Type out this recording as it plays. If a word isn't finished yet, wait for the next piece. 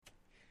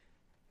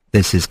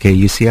This is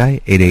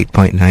KUCI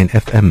 88.9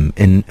 FM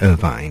in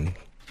Irvine.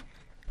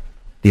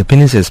 The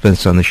opinions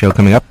expressed on the show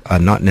coming up are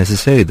not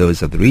necessarily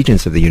those of the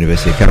Regents of the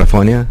University of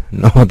California,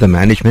 nor the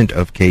management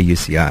of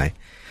KUCI.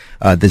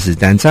 This is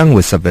Dan Zhang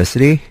with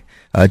Subversity.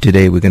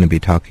 Today we're going to be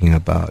talking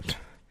about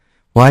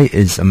why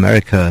is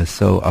America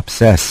so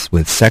obsessed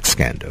with sex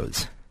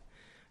scandals?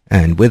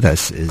 And with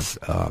us is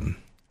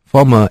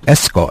former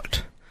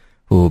escort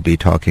who will be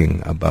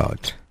talking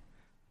about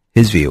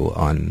his view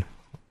on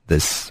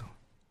this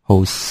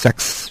whole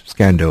sex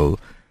scandal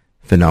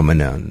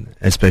phenomenon,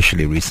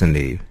 especially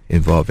recently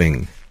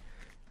involving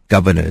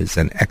governors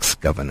and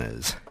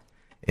ex-governors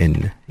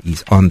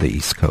on the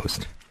East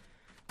Coast.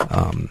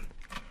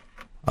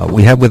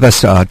 We have with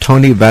us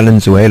Tony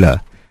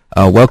Valenzuela.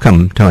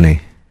 Welcome, Tony.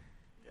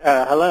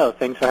 Hello.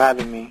 Thanks for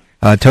having me.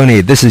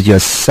 Tony, this is your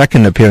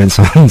second appearance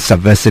on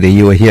Subversity.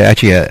 You were here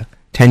actually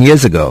 10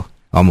 years ago,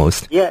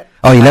 almost. Yeah.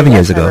 Oh, 11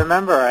 years ago. I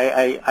remember.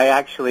 I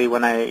actually,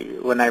 when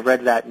I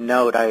read that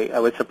note, I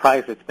was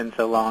surprised it's been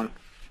so long.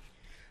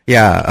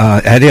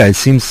 Yeah, it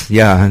seems,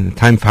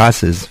 time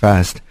passes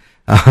fast.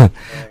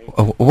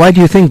 Why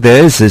do you think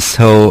there is this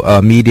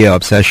whole media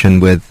obsession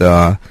with,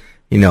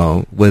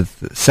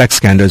 with sex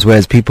scandals,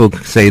 whereas people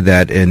say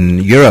that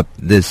in Europe,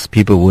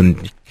 people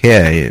wouldn't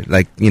care?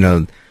 Like,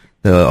 the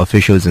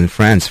officials in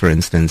France, for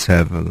instance,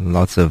 have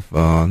lots of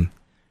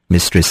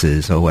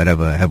mistresses or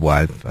whatever, have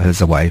wife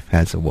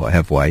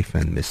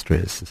and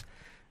mistresses,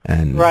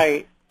 and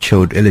right.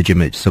 So-called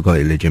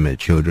illegitimate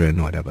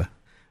children, whatever,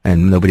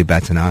 and nobody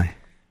bats an eye.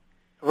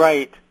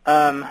 Right.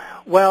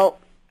 Well,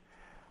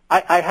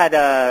 I had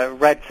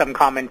read some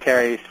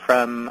commentaries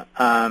from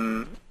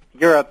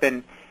Europe,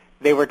 and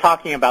they were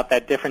talking about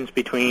that difference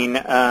between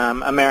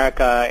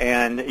America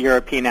and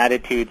European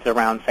attitudes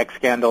around sex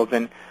scandals.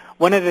 And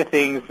one of the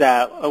things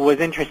that was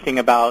interesting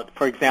about,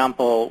 for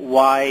example,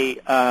 why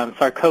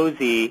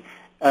Sarkozy,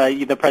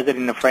 the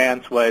president of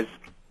France, was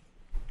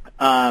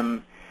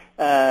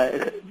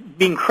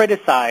being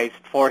criticized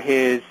for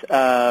his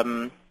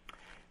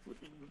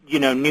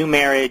new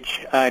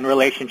marriage and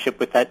relationship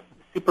with that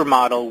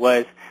supermodel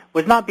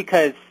was not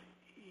because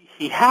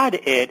he had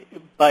it,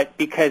 but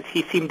because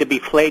he seemed to be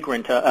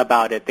flagrant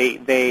about it.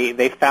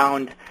 They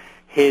found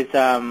his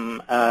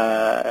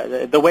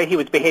the way he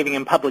was behaving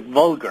in public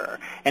vulgar,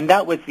 and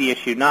that was the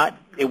issue.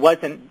 It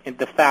wasn't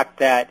the fact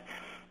that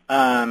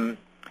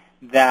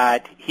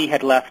that he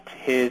had left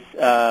his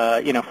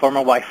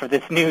former wife for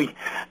this new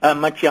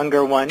much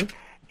younger one,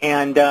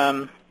 and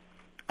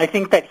I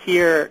think that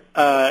here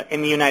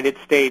in the United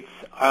States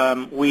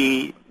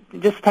we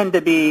just tend to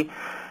be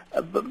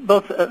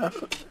both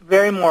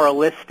very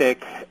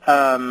moralistic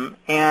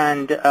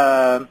and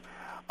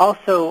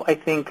also I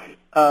think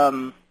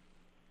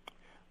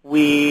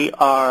we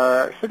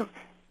are sort of,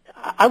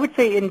 I would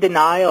say, in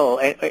denial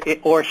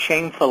or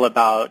shameful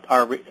about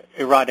our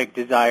erotic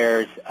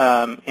desires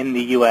in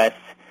the U.S.,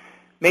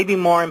 maybe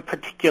more in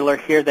particular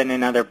here than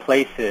in other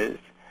places,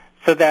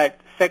 so that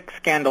sex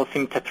scandals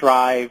seem to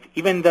thrive,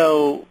 even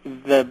though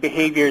the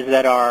behaviors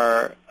that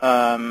are,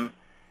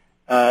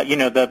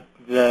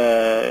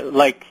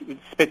 like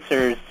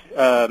Spitzer's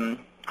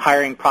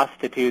hiring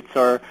prostitutes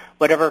or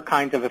whatever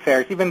kinds of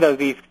affairs, even though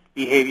these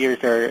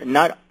behaviors are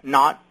not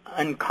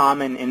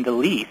uncommon in the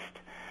least,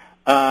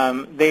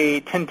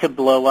 they tend to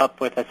blow up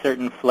with a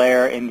certain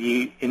flair in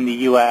the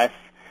U.S.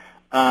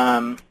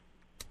 For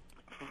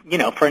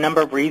a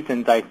number of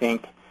reasons, I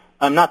think,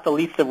 not the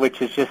least of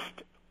which is just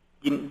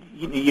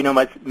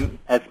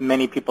as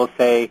many people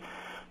say,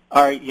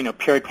 our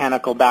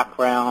puritanical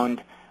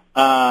background,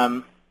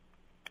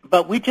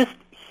 but we just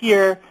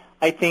here,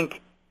 I think,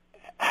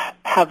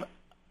 have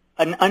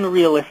an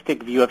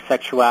unrealistic view of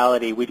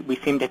sexuality. We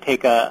seem to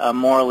take a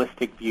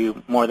moralistic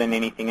view more than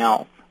anything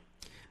else.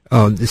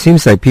 It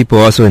seems like people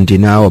are also in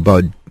denial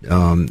about,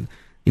 they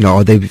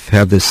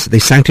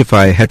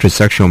sanctify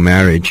heterosexual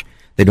marriage.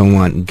 They don't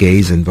want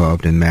gays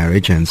involved in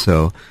marriage, and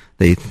so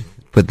they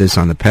put this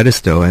on the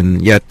pedestal,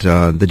 and yet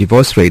the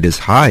divorce rate is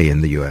high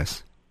in the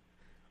U.S.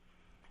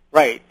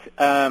 Right.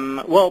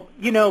 Well,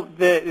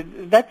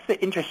 that's the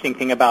interesting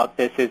thing about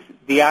this is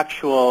the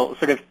actual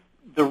sort of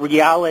the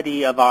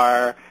reality of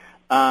our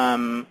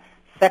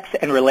sex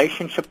and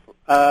relationship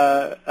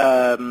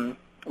lives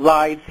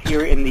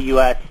here in the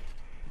U.S.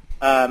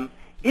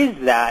 Is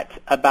that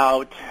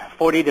about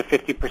 40 to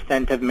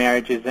 50% of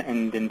marriages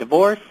end in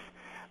divorce,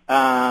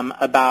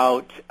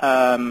 about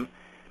 20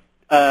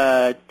 to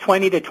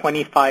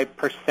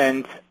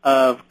 25%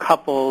 of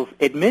couples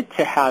admit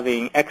to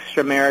having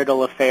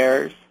extramarital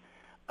affairs.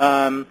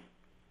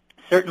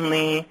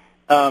 Certainly,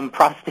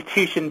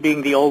 prostitution,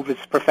 being the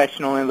oldest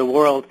professional in the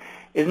world,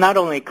 is not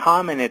only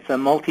common, it's a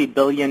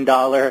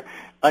multi-billion-dollar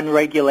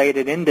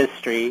unregulated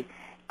industry.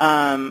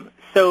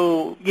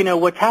 So,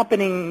 what's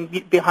happening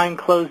behind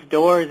closed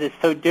doors is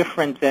so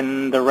different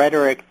than the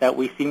rhetoric that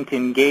we seem to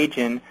engage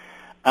in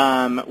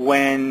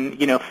when,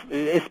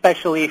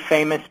 especially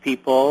famous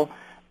people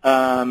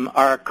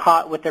are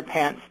caught with their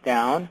pants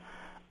down.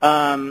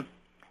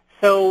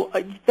 So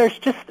there's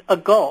just a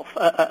gulf,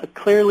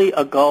 clearly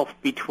a gulf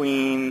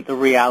between the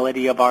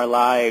reality of our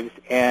lives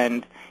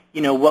and,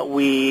 what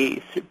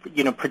we,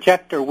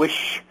 project or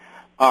wish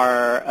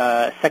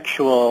our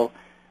sexual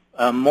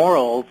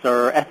morals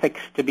or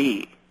ethics to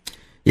be.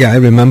 Yeah, I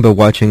remember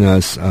watching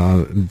a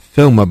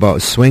film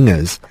about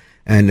swingers,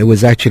 and it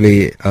was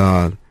actually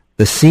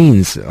the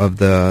scenes of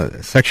the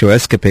sexual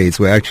escapades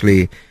were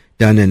actually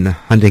done in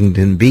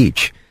Huntington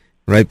Beach,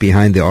 right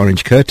behind the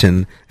orange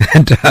curtain,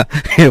 and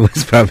I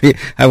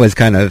was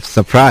kind of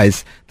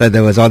surprised that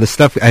there was all the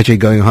stuff actually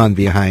going on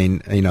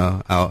behind,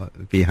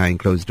 behind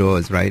closed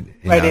doors, right,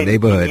 in our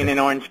neighborhood. In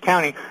Orange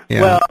County.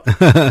 Yeah.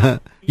 Well,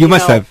 you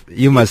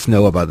must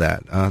know about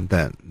that.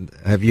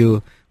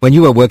 When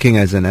you were working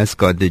as an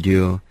escort, did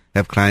you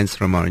have clients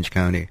from Orange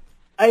County?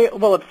 I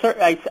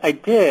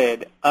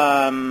did.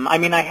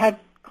 I had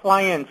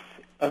clients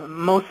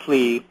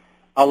mostly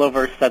all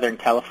over Southern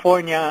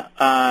California,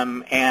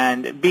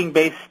 and being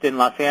based in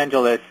Los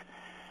Angeles,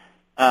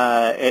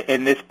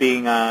 and this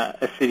being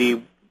a city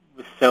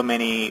with so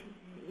many,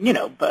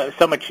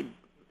 so much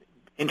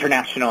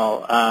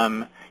international,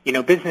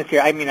 business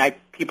here.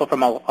 People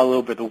from all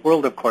over the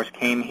world, of course,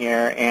 came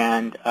here,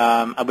 and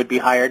I would be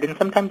hired, and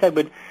sometimes I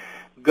would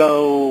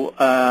go,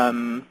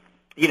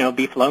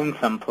 be flown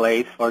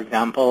someplace, for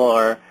example,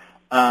 or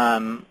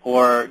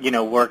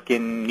work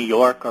in New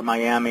York or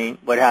Miami,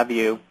 what have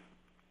you.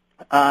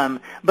 But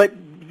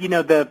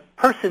the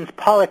person's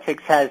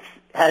politics has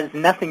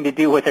nothing to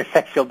do with their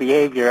sexual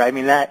behavior.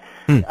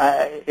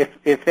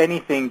 If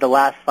anything, the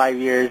last 5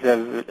 years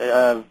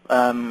of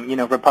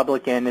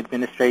Republican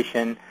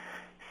administration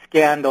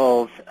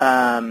scandals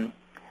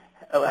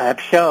have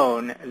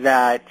shown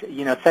that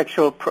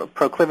sexual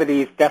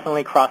proclivities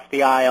definitely cross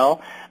the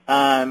aisle,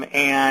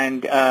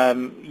 and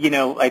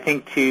I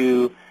think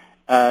to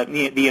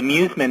the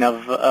amusement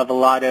of a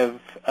lot of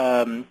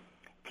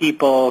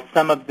people,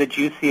 some of the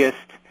juiciest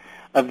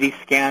of these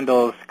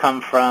scandals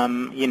come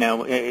from,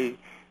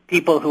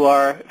 people who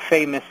are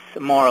famous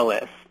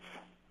moralists.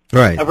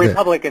 Right.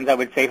 Republicans, I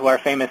would say, who are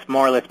famous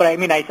moralists. But I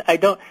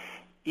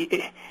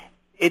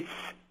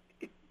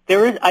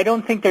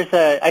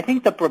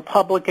think the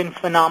Republican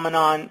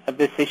phenomenon of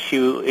this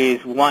issue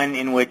is one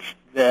in which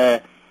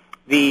the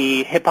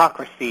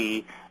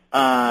hypocrisy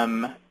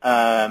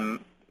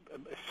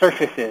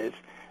surfaces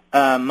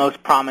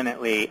most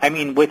prominently.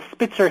 With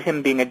Spitzer,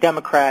 him being a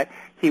Democrat,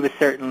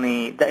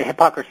 the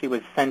hypocrisy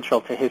was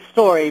central to his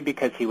story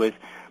because he was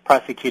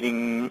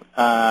prosecuting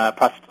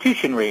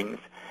prostitution rings.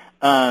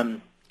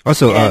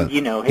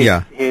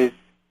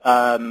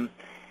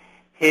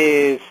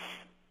 His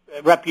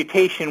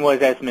reputation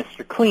was as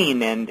Mr.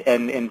 Clean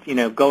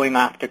and going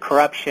after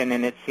corruption,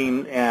 and it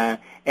seemed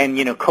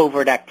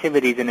covert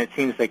activities, and it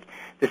seems like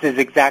this is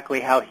exactly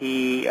how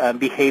he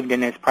behaved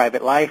in his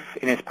private life,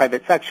 in his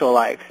private sexual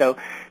life. So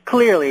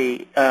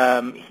clearly,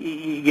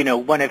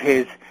 one of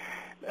his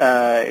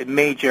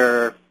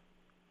major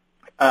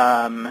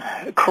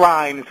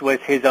crimes was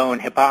his own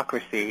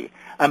hypocrisy.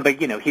 But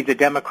he's a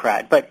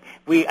Democrat. But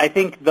I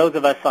think those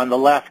of us on the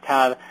left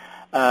have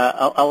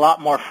a lot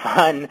more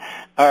fun,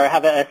 or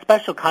have a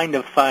special kind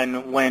of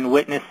fun when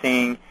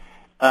witnessing,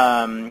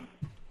 famous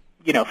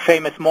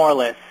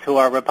moralists who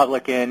are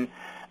Republican,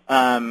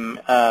 who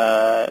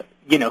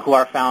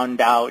are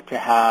found out to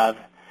have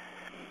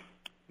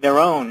their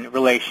own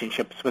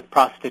relationships with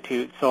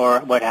prostitutes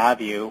or what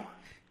have you.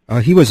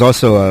 He was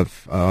also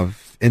a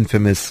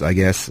infamous, I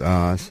guess,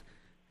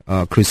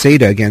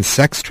 crusader against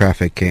sex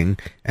trafficking,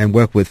 and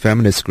worked with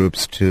feminist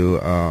groups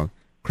to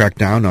crack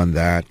down on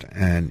that,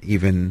 and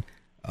even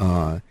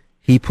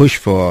he pushed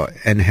for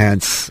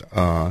enhanced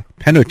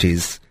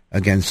penalties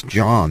against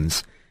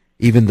Johns,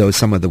 even though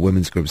some of the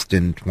women's groups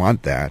didn't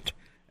want that.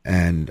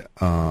 And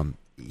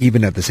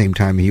even at the same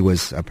time, he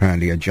was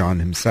apparently a John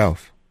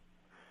himself.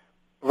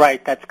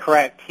 Right, that's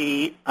correct.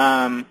 He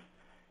passed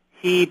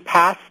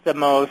the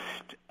most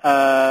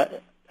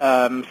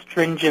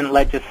stringent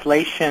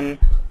legislation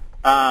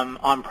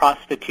on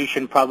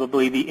prostitution,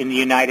 probably in the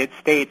United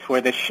States,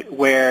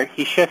 where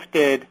he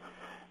shifted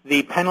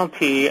the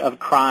penalty of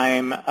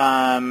crime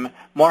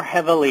more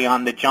heavily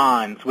on the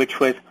Johns, which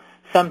was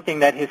something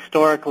that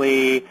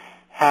historically,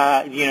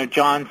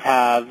 Johns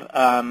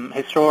have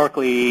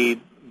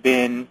historically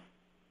been,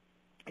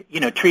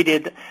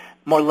 treated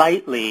more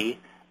lightly,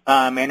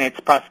 and it's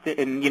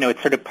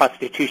sort of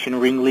prostitution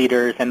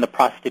ringleaders and the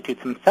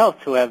prostitutes themselves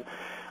who have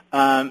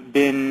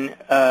been,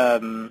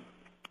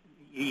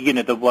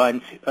 the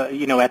ones,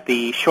 at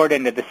the short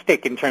end of the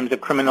stick in terms of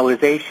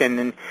criminalization.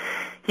 And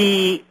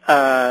he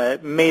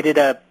made it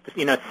a,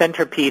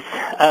 centerpiece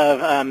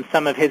of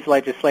some of his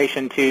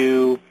legislation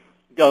to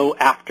go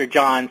after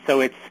John. So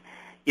it's,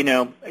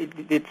 you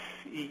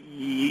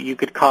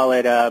could call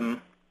it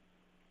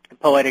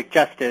poetic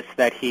justice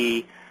that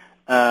he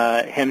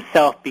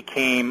himself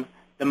became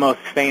the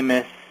most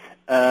famous,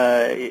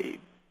 I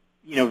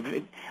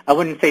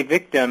wouldn't say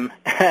victim,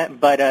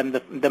 but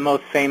the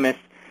most famous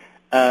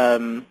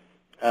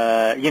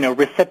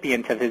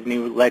recipient of his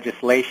new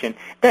legislation.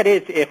 That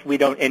is, if we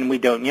don't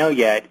know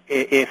yet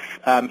if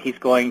he's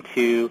going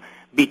to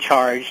be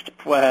charged,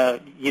 for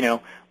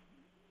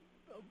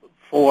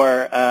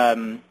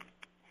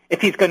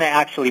if he's going to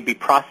actually be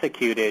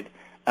prosecuted.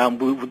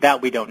 That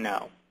we don't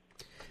know.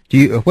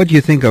 What do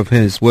you think of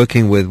his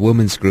working with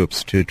women's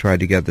groups to try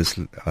to get this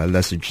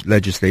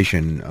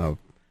legislation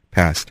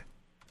passed?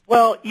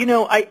 Well,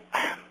 I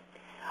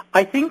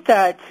think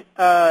that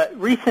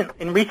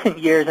in recent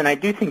years, and I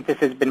do think this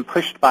has been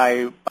pushed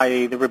by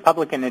the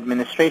Republican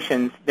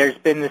administrations, there's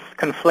been this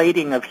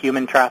conflating of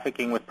human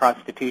trafficking with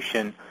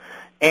prostitution,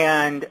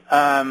 and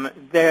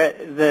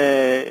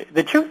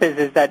the truth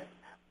is that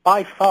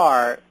by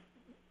far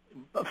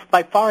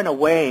and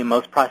away,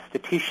 most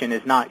prostitution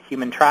is not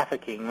human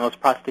trafficking.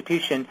 Most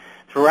prostitution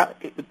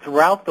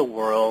throughout the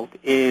world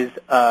is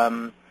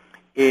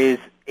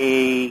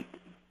a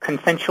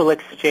consensual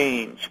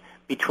exchange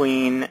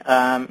between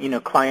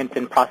client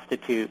and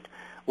prostitute,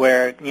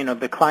 where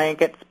the client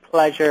gets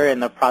pleasure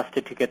and the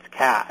prostitute gets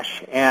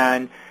cash.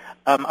 And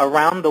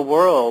around the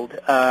world,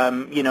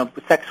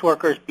 sex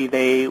workers, be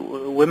they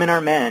women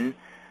or men,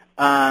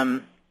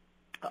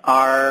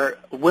 are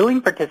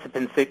willing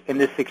participants in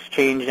this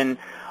exchange and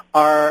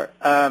are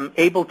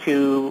able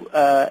to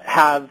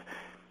have,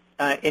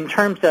 in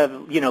terms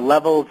of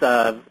levels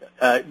of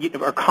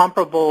or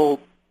comparable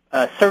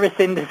service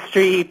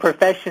industry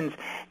professions,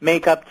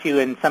 make up to,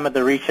 in some of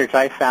the research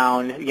I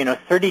found,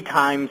 30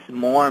 times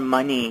more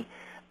money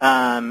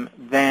than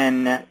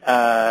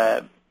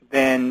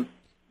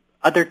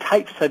other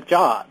types of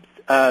jobs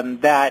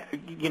that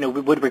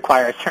would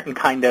require a certain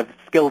kind of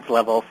skills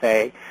level,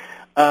 say.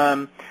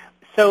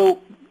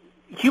 So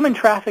human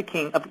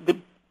trafficking, the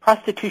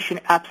prostitution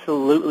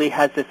absolutely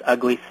has this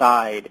ugly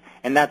side,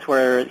 and that's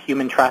where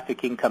human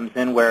trafficking comes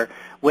in, where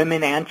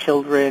women and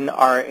children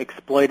are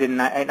exploited.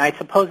 And I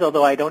suppose,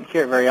 although I don't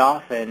hear it very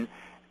often,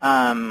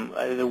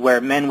 where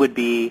men would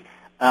be,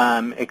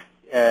 suffering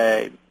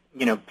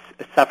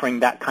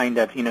that kind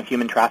of,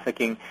 human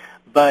trafficking.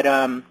 But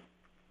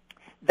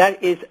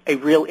that is a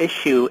real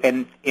issue,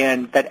 and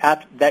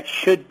that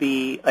should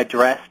be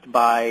addressed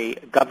by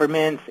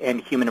governments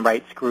and human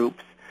rights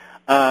groups.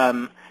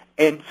 And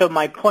so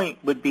my point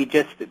would be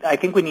I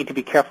think we need to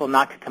be careful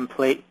not to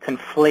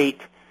conflate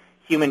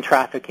human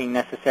trafficking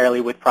necessarily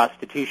with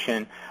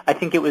prostitution. I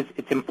think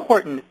it's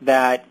important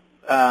that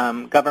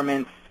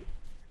governments,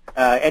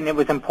 and it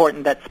was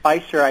important that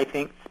Spitzer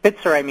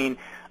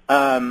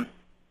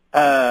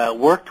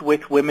worked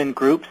with women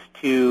groups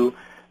to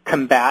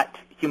combat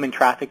human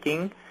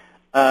trafficking,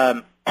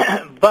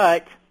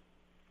 but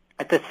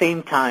at the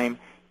same time,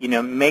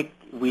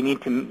 we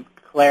need to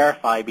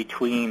clarify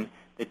between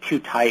the two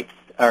types,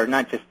 or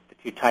not just the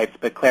two types,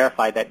 but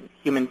clarify that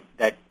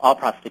all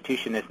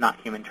prostitution is not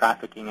human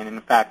trafficking, and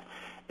in fact,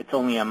 it's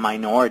only a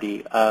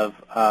minority of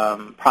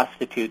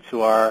prostitutes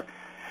who are,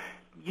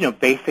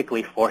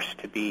 basically forced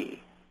to be.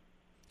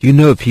 Do you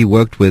know if he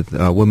worked with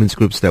women's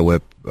groups that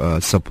were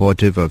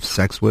supportive of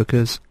sex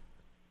workers?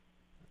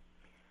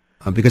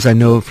 Because I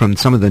know from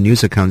some of the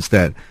news accounts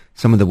that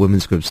some of the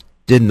women's groups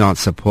did not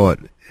support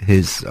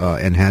his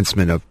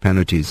enhancement of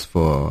penalties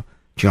for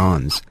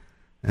Johns,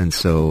 and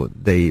so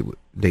they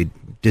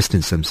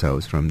distanced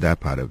themselves from that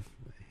part of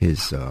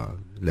his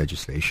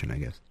legislation, I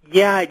guess.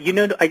 Yeah,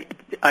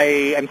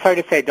 I'm sorry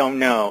to say I don't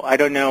know. I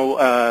don't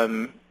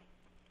know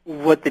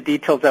what the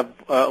details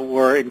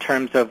were in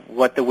terms of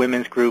what the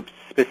women's groups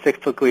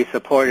specifically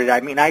supported.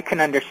 I mean, I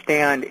can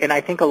understand, and I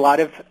think a lot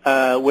of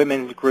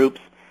women's groups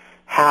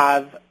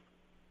have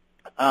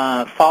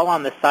fall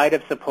on the side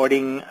of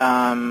supporting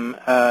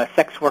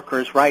sex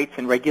workers' rights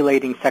and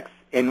regulating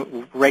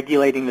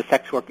the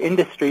sex work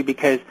industry,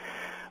 because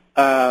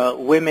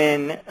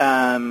women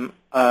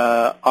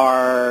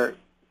are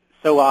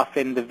so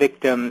often the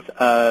victims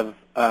of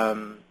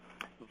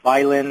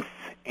violence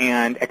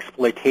and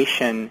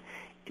exploitation,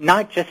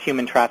 not just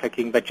human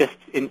trafficking, but just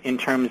in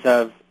terms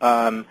of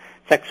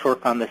sex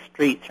work on the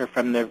streets or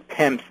from their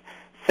pimps.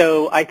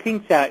 So I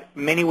think that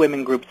many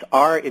women groups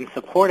are in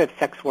support of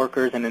sex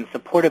workers and in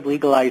support of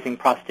legalizing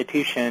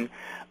prostitution.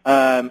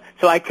 So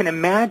I can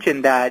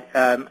imagine that,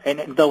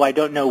 and though I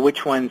don't know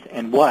which ones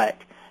and what,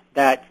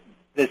 that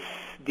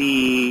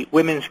the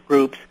women's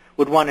groups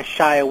would want to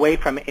shy away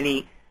from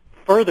any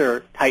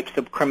further types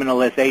of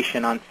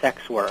criminalization on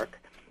sex work,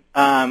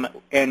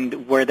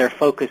 and where their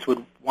focus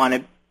would want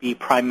to be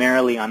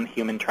primarily on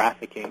human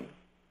trafficking.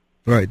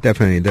 Right,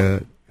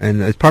 definitely.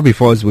 And it probably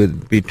falls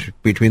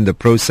between the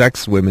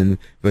pro-sex women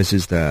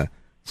versus the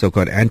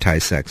so-called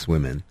anti-sex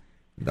women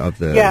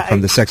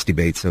from the sex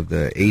debates of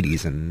the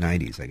 80s and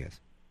 90s, I guess.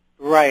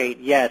 Right,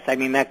 yes. I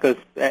mean, that goes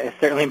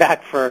certainly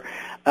back for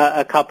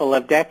a couple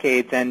of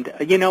decades. And,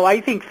 I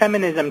think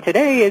feminism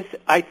today is,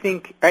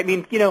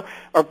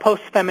 or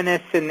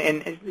post-feminists,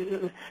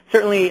 and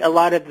certainly a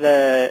lot of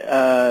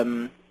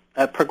the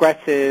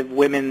progressive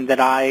women that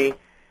I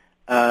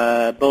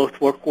both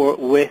work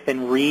with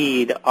and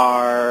read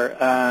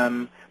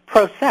are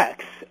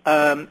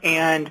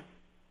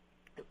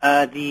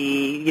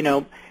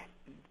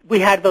we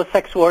had those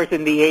sex wars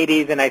in the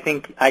 80s, and I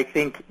think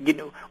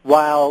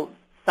while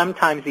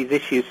sometimes these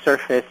issues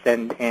surface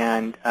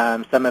and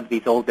some of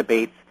these old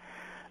debates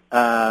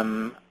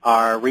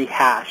are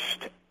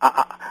rehashed,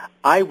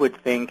 I would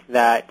think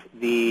that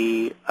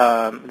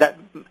that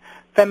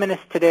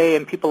feminists today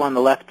and people on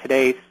the left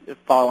today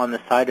fall on the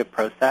side of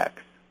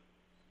pro-sex.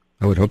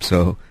 I would hope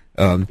so.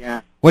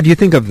 Yeah. What do you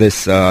think of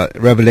this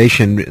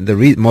revelation,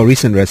 the more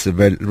recent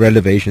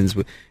revelations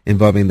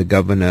involving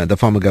the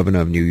former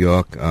governor of New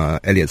York,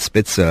 Eliot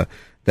Spitzer,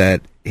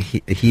 that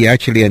he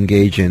actually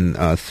engaged in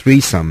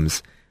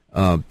threesomes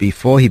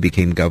before he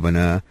became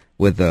governor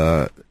with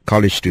a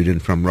college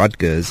student from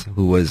Rutgers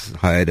who was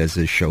hired as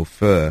his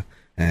chauffeur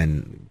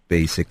and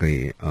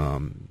basically,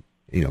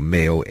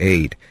 male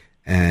aide,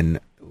 and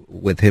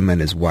with him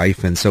and his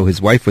wife. And so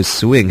his wife was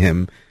suing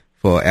him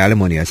for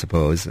alimony, I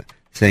suppose,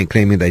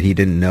 claiming that he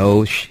didn't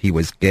know he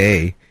was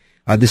gay.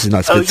 This is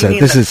not Spitzer.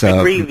 This is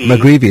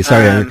McGreevey.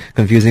 Sorry, I'm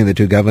confusing the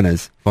two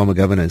former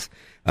governors.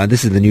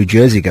 This is the New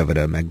Jersey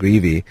governor,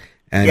 McGreevey.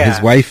 And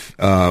his wife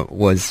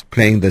was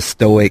playing the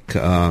stoic,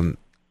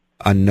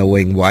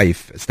 unknowing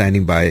wife,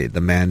 standing by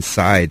the man's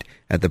side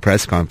at the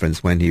press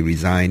conference when he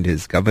resigned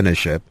his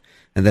governorship.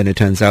 And then it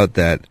turns out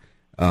that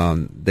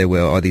there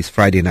were all these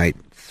Friday night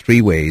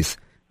three-ways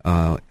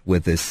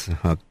with this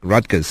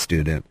Rutgers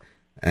student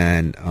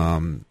and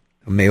a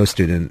male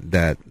student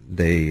that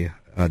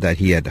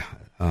he had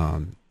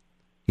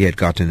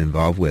gotten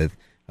involved with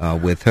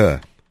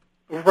her.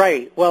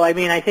 Right. Well, I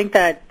mean, I think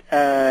that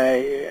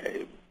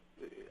that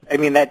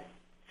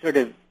sort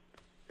of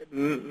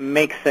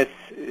makes us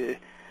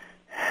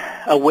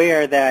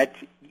aware that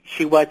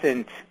she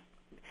wasn't.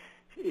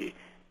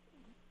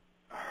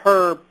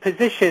 Her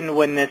position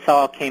when this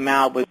all came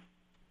out was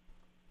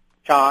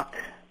shock,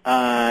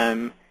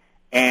 and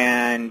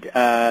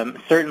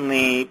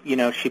certainly,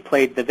 she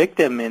played the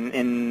victim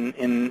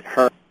in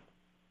her.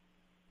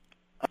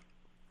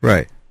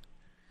 Right.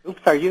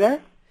 Oops, are you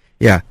there?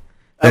 Yeah.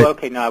 Oh,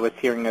 okay. No, I was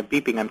hearing a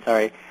beeping. I'm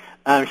sorry.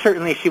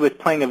 Certainly, she was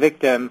playing a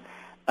victim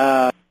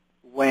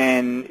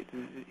when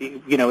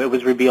it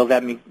was revealed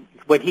that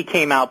when he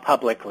came out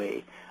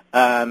publicly.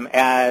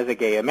 As a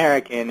gay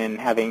American and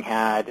having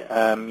had,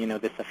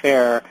 this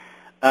affair.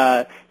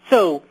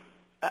 So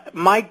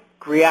my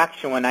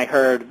reaction when I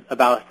heard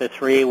about the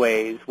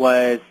three-ways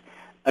was,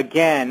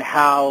 again,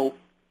 how,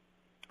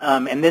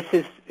 and this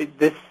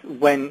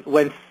when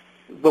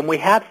we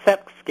have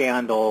sex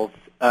scandals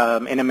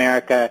in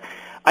America,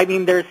 I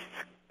mean, there's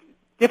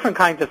different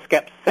kinds of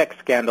sex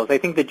scandals. I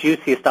think the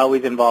juiciest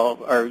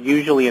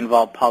usually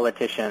involve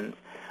politicians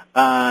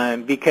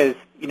because,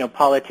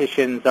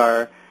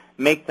 politicians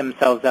make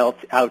themselves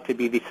out to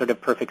be these sort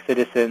of perfect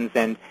citizens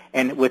and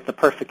with the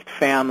perfect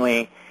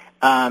family.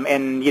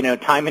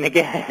 And, time and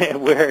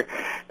again, we're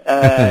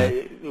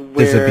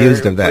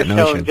disabused of that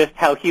notion. Shown just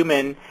how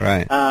human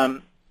right.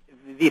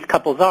 These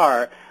couples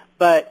are.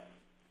 But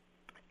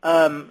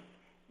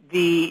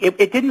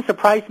it didn't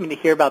surprise me to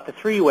hear about the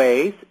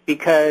three-ways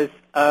because,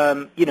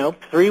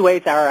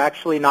 three-ways are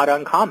actually not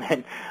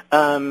uncommon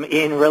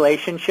in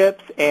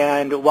relationships.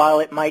 And while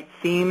it might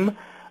seem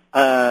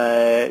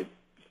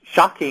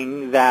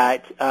shocking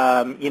that,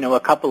 a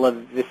couple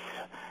of this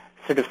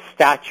sort of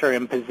stature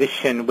and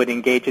position would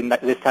engage in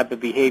this type of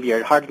behavior.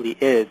 It hardly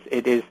is.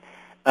 It is.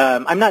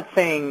 I'm not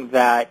saying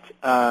that,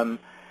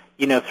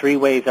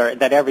 three-ways are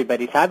that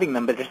everybody's having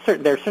them, but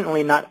they're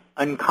certainly not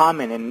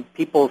uncommon, and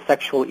people's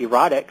sexual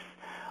erotics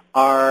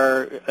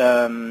are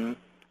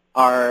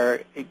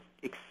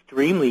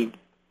extremely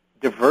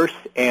diverse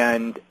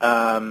and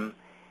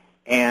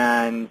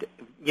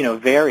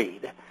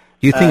varied.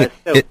 Do you think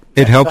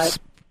it helps?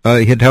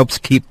 It helps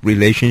keep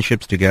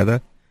relationships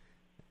together,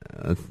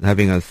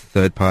 having a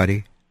third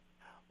party?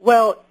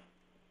 Well,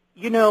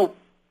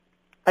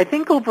 I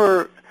think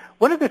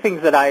one of the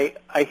things that I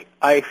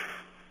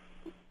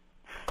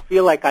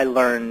feel like I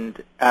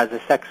learned as a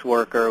sex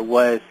worker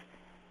was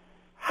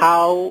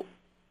how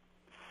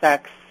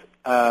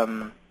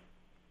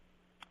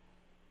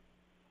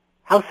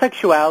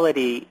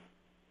sexuality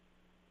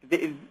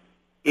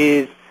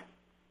is,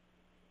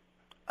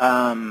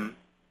 how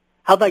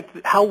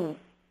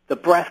the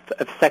breadth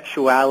of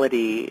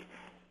sexuality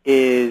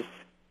is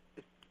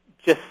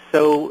just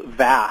so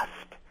vast.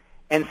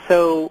 And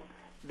so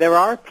there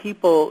are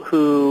people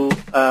who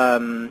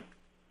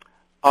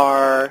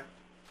are,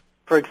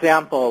 for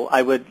example,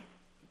 I would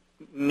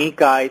meet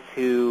guys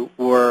who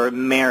were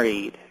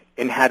married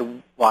and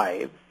had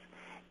wives,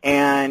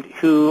 and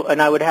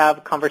I would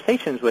have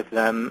conversations with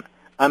them,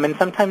 and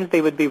sometimes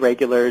they would be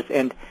regulars,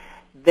 and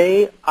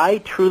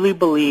I truly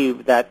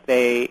believe that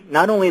they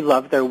not only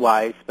loved their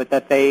wives, but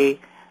that they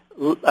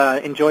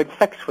enjoyed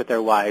sex with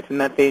their wives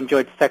and that they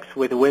enjoyed sex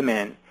with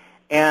women.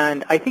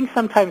 And I think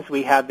sometimes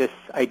we have this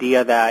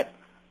idea that,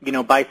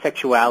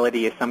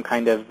 bisexuality is some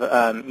kind of,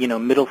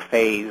 middle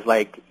phase,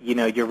 like,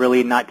 you're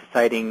really not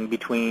deciding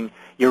between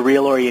your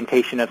real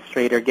orientation of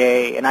straight or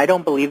gay. And I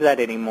don't believe that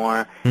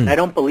anymore. And I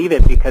don't believe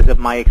it because of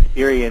my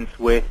experience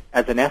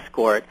as an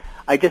escort.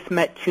 I just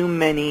met too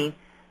many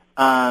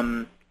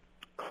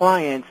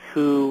clients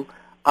who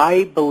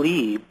I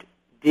believed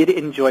did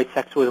enjoy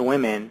sex with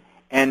women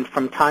and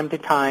from time to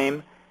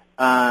time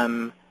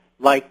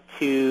liked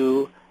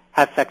to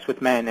have sex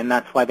with men, and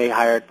that's why they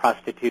hired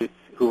prostitutes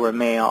who were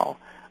male.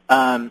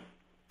 They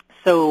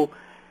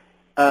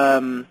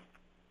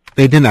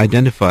didn't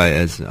identify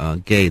as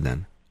gay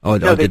then? No,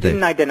 they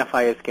didn't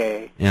identify as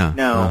gay. Yeah.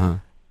 No.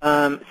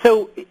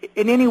 So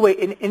in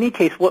any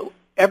case,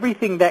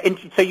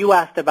 so you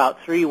asked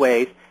about three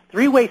ways.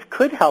 Three ways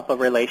could help a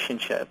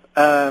relationship,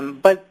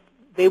 but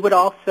they would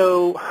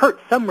also hurt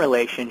some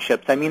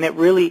relationships. I mean, it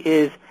really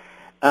is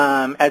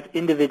as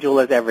individual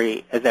as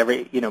every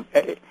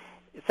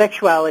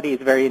sexuality is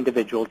very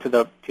individual to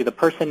the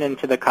person and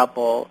to the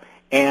couple,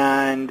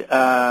 and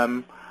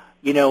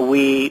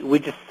we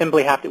just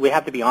simply have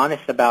to be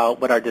honest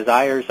about what our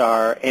desires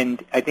are,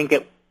 and I think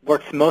it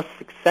works most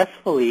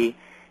successfully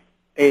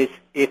is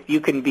if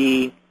you can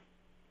be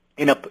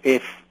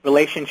if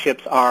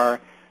relationships are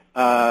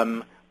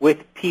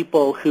with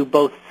people who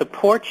both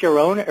support your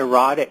own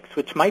erotics,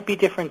 which might be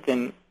different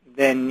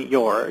than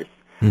yours,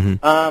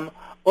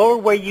 or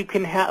where you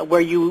can where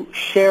you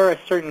share a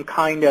certain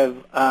kind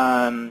of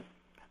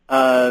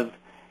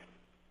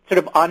sort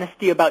of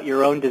honesty about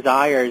your own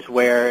desires,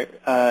 where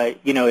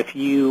if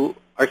you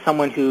are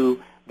someone who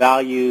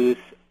values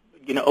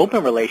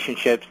open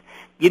relationships,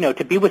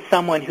 to be with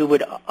someone who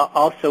would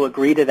also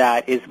agree to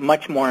that is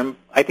much more,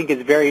 I think,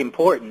 is very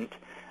important.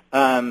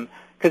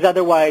 Because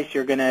otherwise,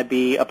 you're going to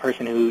be a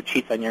person who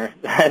cheats on your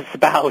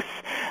spouse.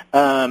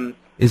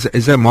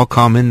 Is that more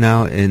common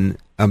now in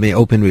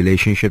open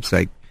relationships,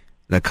 like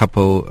the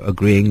couple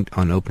agreeing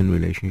on open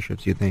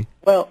relationships? You think?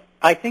 Well,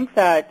 I think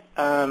that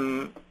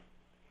I've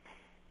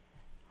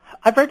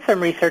read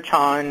some research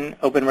on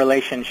open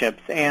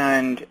relationships,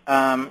 and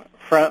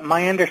from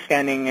my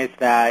understanding is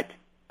that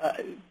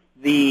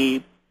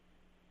the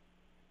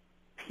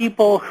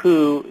people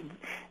who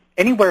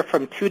anywhere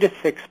from 2 to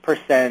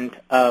 6%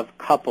 of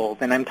couples,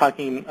 and I'm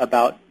talking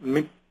about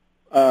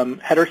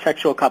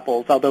heterosexual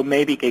couples, although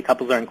maybe gay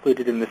couples are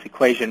included in this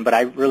equation, but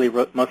I really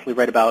mostly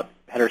read about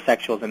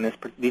heterosexuals in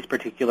these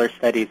particular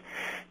studies.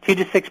 2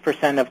 to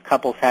 6% of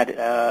couples had,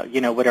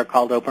 what are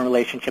called open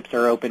relationships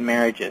or open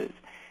marriages,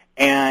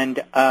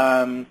 and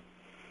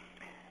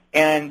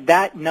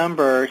that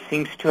number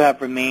seems to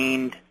have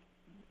remained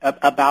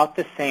about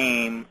the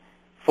same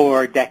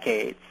for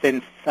decades,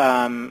 since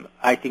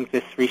I think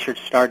this research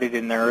started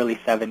in the early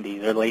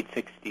 70s or late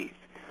 60s.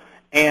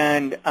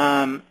 And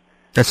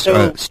that's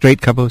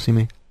straight couples, you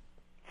mean?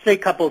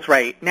 Straight couples,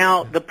 right.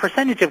 Now, the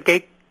percentage of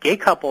gay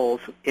couples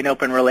in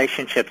open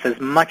relationships is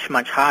much,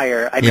 much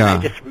higher. I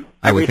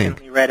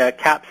recently read a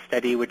CAPS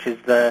study, which is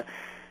the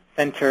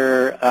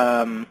Center,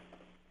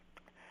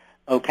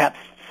 CAPS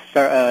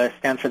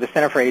stands for the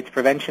Center for AIDS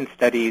Prevention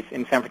Studies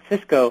in San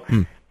Francisco.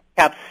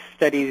 CAPS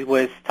study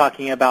was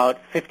talking about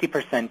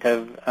 50%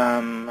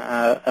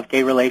 of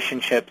gay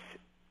relationships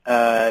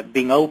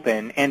being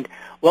open. And,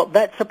 well,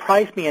 that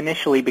surprised me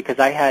initially because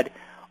I had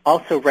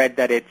also read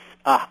that it's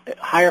a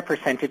higher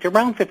percentage,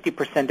 around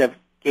 50% of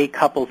gay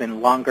couples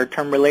in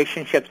longer-term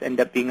relationships end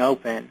up being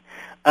open.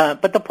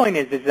 But the point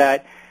is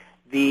that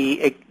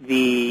the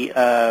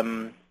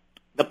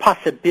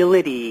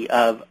possibility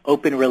of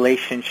open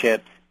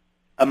relationships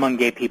among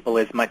gay people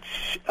is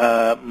much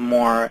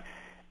more.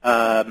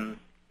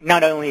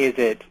 Not only is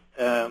it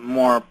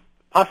more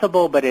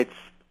possible, but it's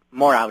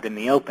more out in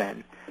the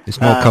open.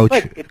 It's more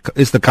culture.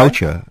 It's the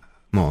culture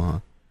more. Huh?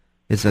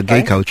 It's a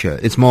gay culture.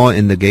 It's more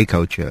in the gay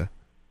culture.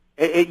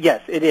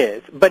 Yes, it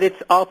is. But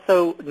it's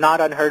also not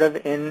unheard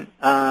of in.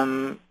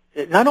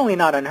 Not only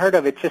not unheard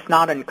of, it's just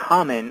not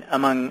uncommon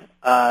among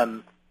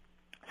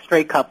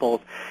straight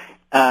couples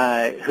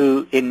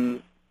who,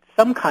 in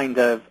some kind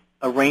of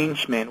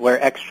arrangement where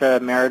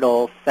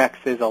extramarital sex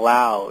is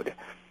allowed.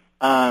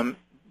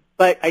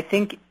 But I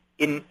think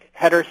in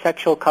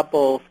heterosexual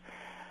couples,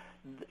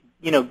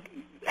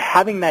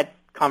 having that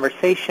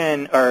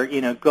conversation or,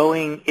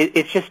 going,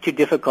 it's just too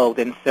difficult.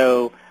 And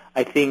so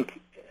I think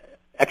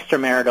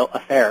extramarital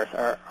affairs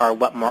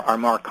are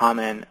more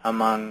common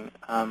among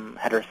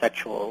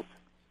heterosexuals.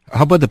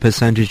 How about the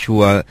percentage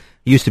who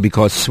used to be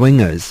called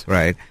swingers,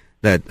 right?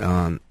 That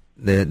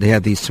they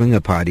have these swinger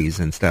parties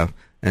and stuff,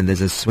 and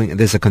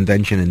there's a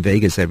convention in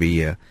Vegas every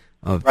year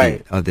of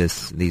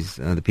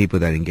the people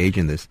that engage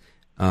in this.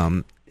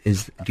 Do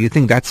you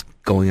think that's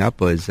going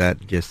up, or is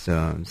that just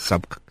a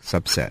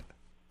subset?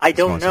 I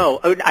don't know.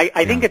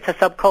 I think it's a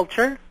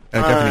subculture. It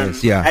definitely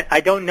is. Yeah. I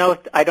don't know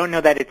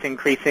that it's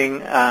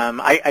increasing.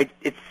 I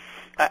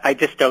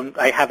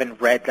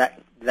haven't read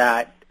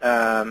that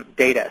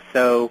data.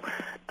 So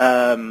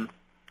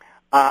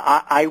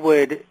I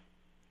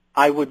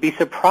would be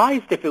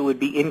surprised if it would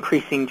be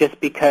increasing, just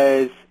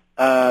because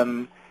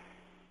there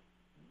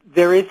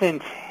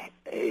isn't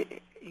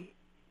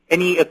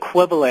any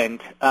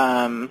equivalent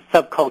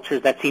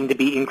subcultures that seem to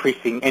be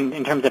increasing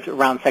in terms of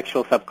around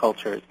sexual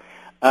subcultures.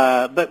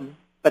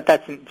 But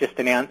that's just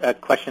a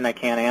question I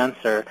can't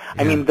answer.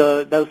 Yeah. I mean,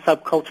 those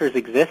subcultures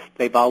exist.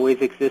 They've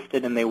always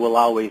existed, and they will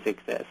always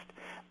exist.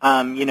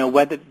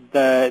 Whether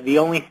the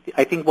only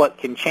I think what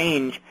can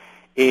change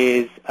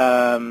is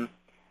our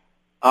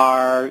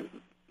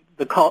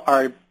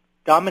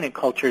dominant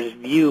culture's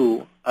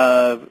view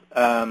of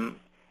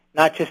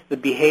not just the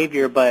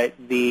behavior, but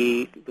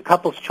the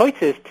couple's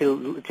choices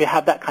to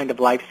have that kind of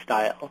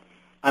lifestyle.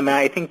 I mean,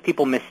 I think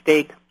people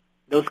mistake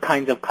those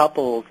kinds of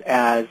couples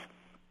as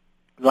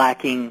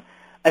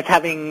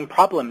having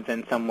problems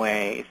in some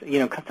ways,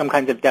 some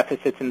kinds of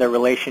deficits in their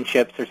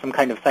relationships or some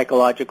kind of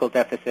psychological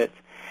deficits.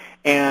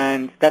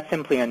 And that's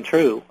simply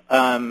untrue.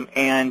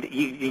 And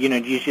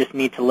you just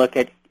need to look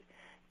at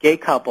gay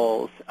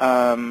couples,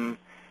 and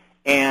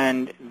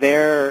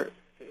there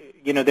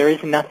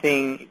is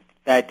nothing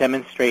that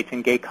demonstrates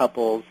in gay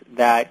couples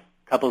that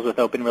couples with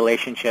open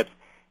relationships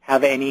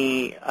have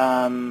any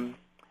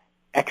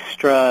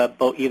extra,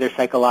 both either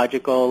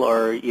psychological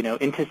or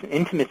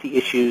intimacy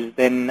issues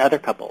than other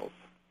couples.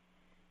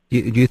 Do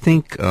you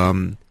think?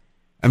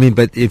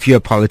 But if you're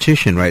a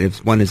politician, right?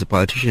 If one is a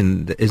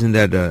politician, isn't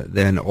that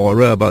there an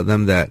aura about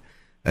them that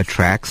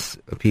attracts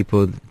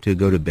people to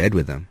go to bed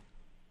with them?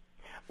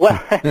 Well,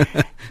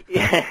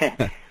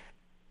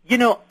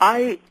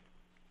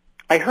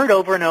 I heard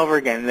over and over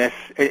again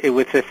it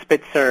was the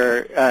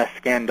Spitzer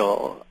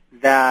scandal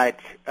that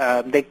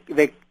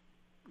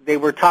they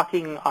were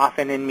talking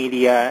often in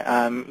media,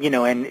 and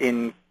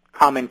in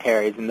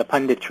commentaries and the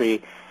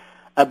punditry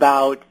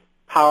about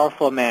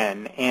powerful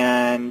men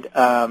and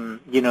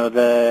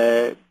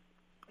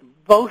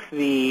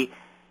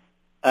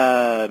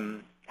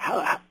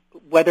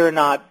whether or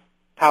not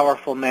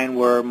powerful men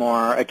were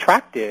more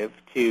attractive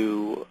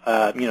to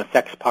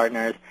sex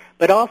partners,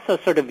 but also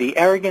sort of the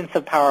arrogance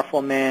of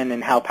powerful men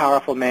and how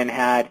powerful men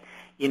had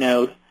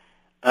felt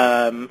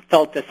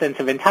a sense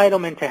of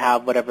entitlement to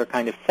have whatever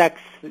kind of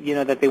sex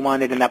that they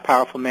wanted, and that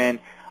powerful men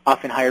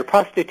often hired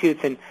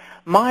prostitutes. And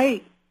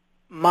my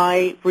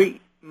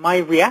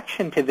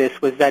reaction to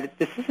this was that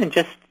this isn't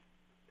just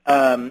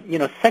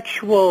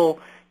sexual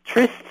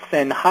trysts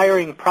and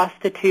hiring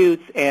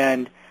prostitutes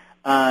and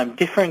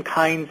different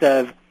kinds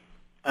of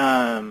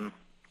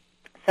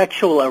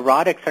sexual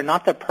erotics are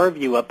not the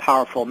purview of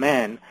powerful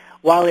men.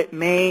 While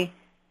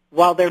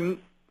there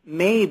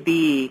may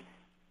be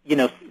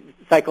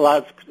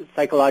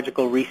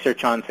psychological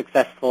research on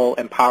successful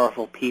and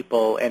powerful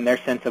people and their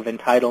sense of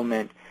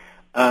entitlement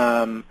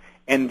and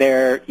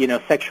their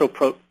sexual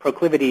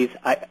proclivities,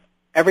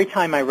 every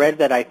time I read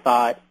that, I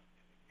thought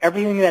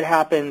everything that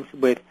happens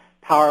with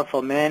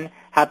powerful men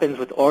happens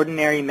with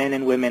ordinary men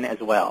and women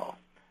as well.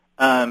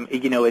 I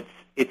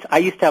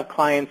used to have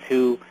clients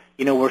who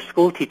were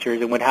school teachers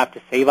and would have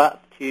to save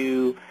up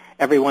to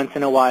every once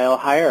in a while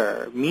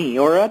hire me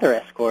or other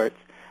escorts.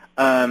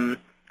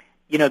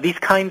 These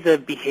kinds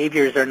of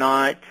behaviors are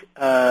not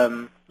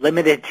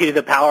limited to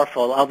the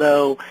powerful,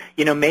 although,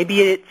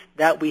 maybe it's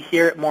that we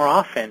hear it more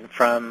often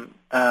from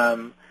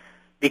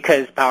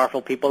because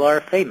powerful people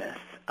are famous,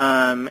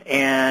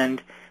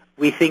 and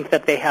we think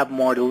that they have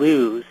more to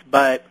lose.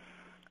 But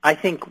I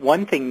think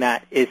one thing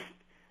that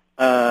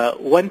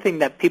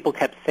people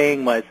kept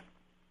saying was,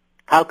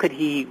 how could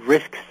he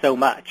risk so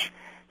much?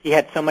 He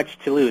had so much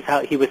to lose.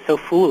 How he was so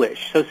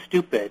foolish, so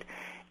stupid.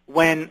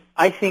 When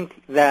I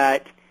think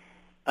that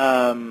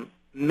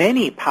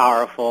many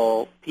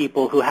powerful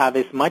people who have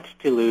as much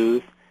to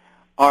lose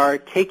are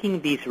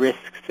taking these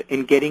risks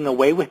and getting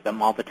away with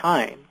them all the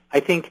time. I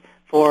think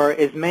for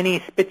as many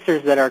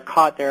Spitzers that are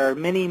caught, there are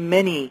many,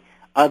 many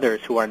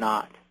others who are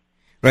not.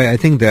 Right. I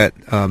think that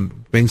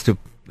brings to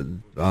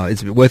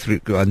it's worth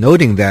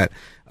noting that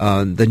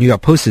the New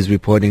York Post is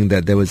reporting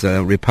that there was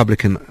a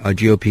Republican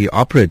GOP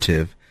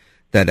operative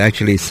that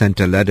actually sent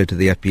a letter to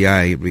the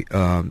FBI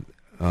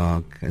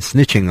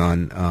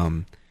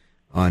snitching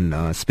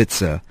on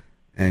Spitzer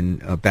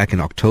and back in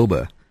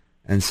October.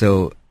 And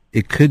so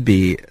it could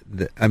be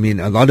a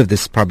lot of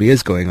this probably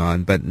is going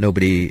on, but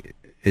nobody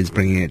is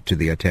bringing it to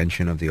the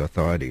attention of the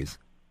authorities.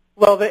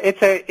 Well,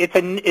 it's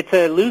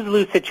a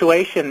lose-lose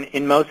situation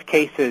in most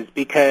cases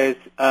because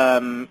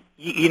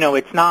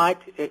it's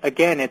not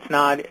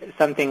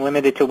something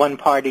limited to one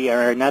party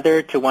or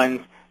another, to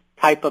one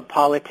type of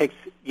politics,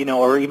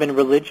 or even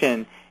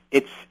religion.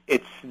 It's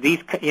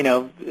these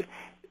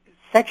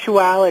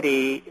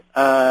sexuality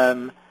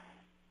and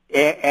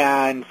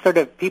sort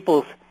of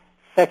people's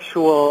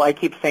sexual, I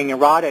keep saying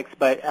erotics,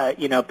 but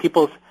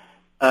people's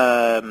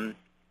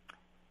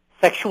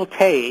sexual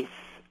tastes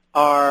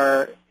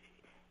are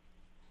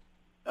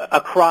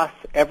across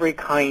every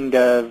kind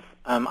of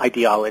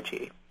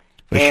ideology.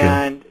 For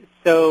and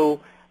so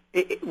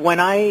when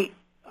I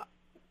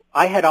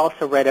had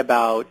also read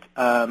about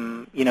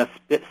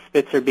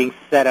Spitzer being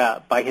set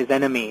up by his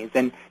enemies,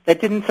 and that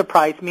didn't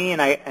surprise me,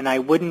 and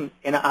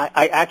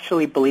I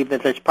actually believe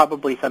that there's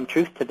probably some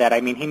truth to that.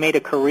 I mean, he made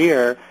a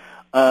career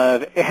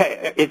of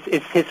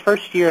it's his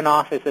first year in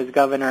office as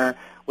governor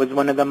was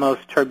one of the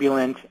most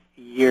turbulent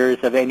years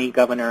of any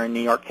governor in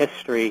New York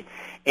history,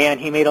 and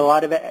he made a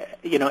lot of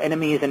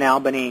enemies in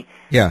Albany,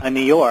 New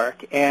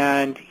York,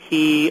 and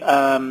he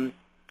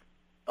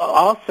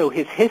also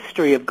his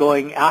history of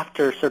going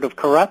after sort of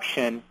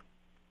corruption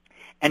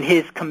and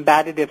his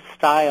combative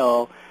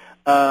style,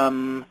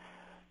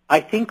 I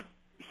think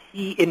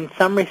he, in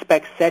some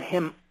respects, set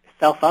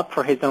himself up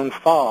for his own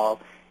fall.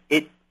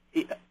 If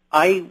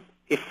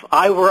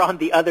I were on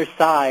the other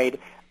side,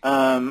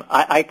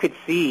 I could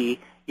see,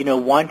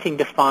 wanting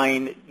to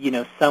find,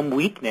 some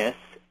weakness,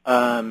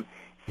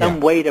 some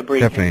way to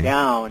bring him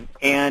down,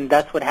 and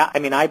that's what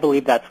I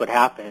believe that's what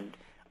happened.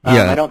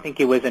 I don't think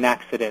it was an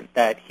accident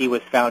that he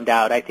was found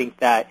out. I think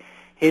that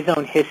his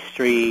own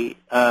history,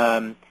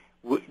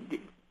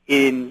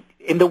 in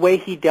the way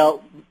he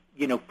dealt,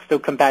 so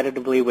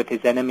combatively with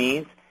his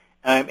enemies,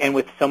 and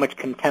with so much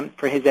contempt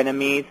for his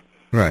enemies,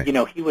 right.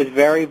 He was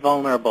very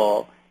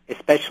vulnerable,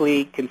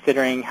 especially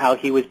considering how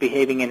he was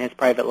behaving in his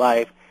private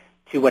life,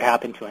 to what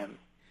happened to him.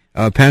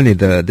 Apparently,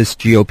 this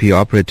GOP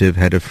operative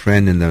had a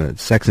friend in the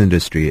sex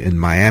industry in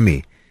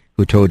Miami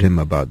who told him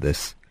about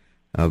this,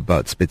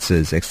 about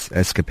Spitzer's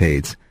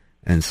escapades,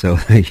 and so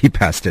he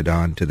passed it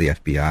on to the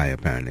FBI,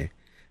 apparently.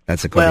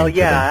 That's according to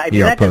the that New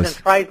York doesn't Post.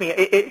 surprise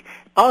me.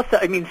 Also,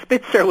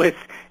 Spitzer was,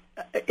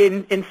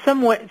 in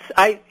some ways,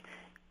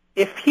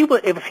 if he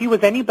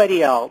was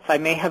anybody else, I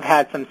may have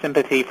had some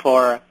sympathy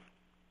for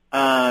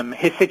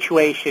his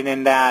situation,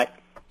 in that,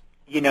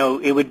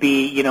 it would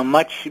be,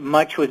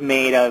 much was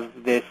made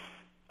of this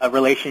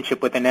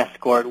relationship with an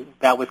escort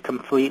that was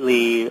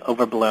completely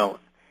overblown.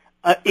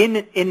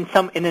 In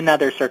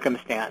another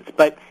circumstance,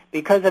 but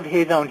because of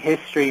his own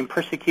history in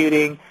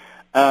persecuting,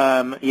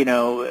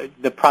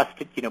 the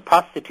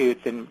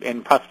prostitutes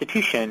and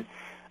prostitution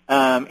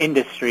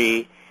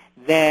industry,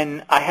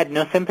 then I had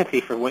no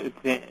sympathy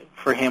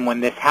for him when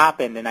this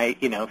happened, and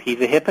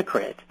he's a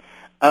hypocrite.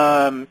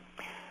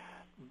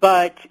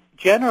 But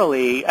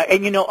generally,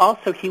 and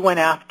also he went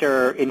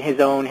after, in his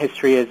own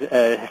history as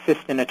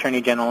assistant attorney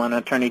general and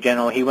attorney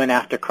general, he went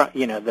after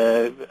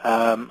the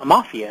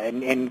mafia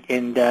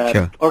and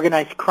Sure.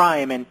 organized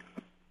crime, and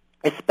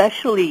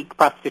especially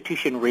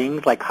prostitution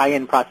rings, like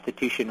high-end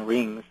prostitution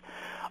rings,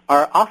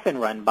 are often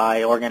run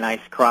by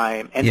organized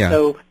crime, and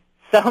so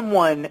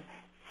someone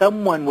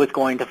was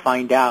going to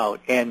find out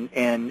and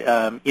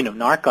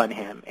narc on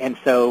him, and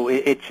so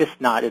it's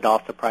just not at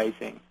all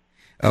surprising.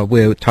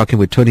 We're talking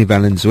with Tony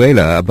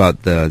Valenzuela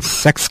about the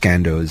sex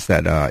scandals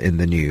that are in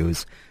the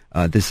news.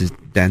 This is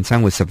Dan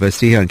Tsang with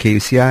Subversity here on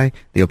KUCI.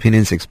 The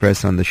opinions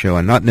expressed on the show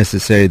are not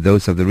necessarily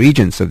those of the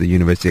regents of the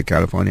University of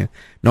California,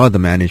 nor the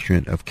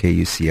management of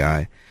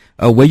KUCI.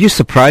 Were you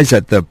surprised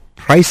at the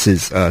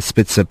prices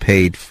Spitzer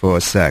paid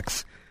for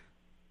sex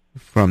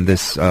from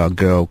this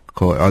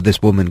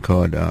this woman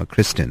called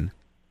Kristen?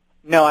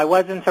 No, I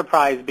wasn't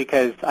surprised,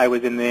 because I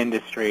was in the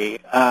industry,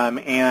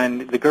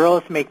 and the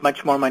girls make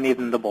much more money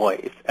than the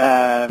boys.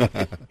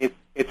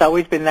 It's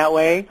always been that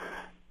way,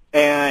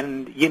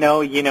 and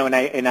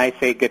and I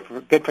say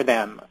good for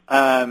them.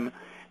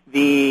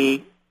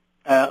 The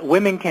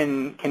women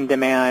can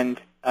demand,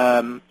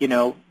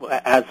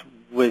 as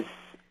was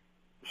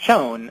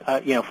shown,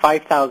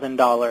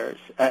 $5,000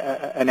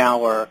 an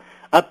hour,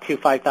 up to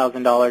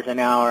 $5,000 an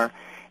hour,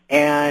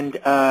 and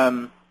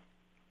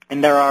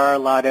there are a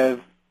lot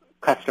of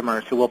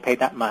customers who will pay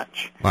that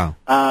much. Wow.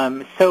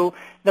 So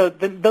no,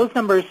 those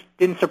numbers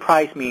didn't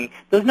surprise me.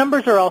 Those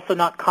numbers are also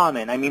not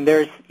common.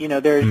 There is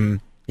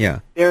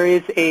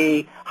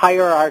a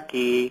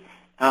hierarchy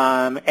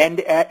and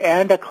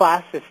a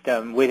class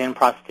system within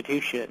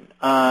prostitution.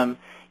 The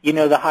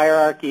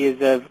hierarchy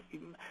is of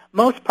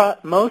most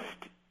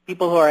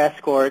people who are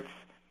escorts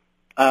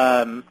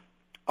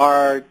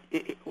are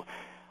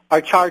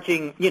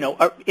charging,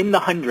 are in the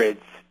hundreds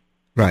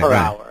per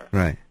hour.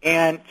 Right.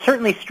 And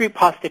certainly street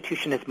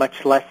prostitution is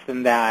much less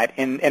than that,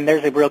 and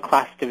there's a real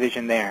class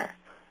division there,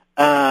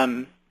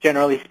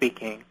 generally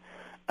speaking.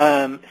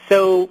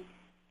 So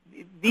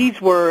these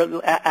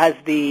were, as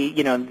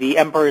the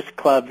Emperor's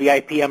Club,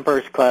 VIP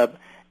Emperor's Club,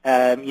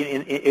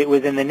 it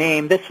was in the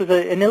name, this was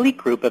an elite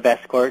group of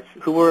escorts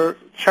who were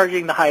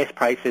charging the highest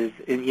prices,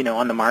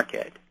 on the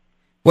market.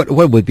 What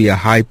would be a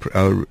high,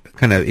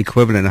 kind of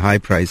equivalent high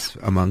price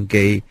among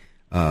gay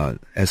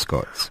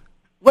escorts?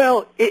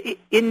 Well,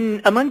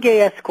 among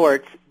gay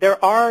escorts,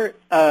 there are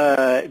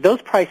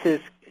those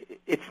prices.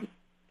 It's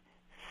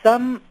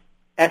some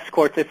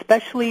escorts,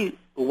 especially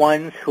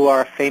ones who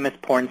are famous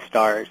porn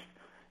stars,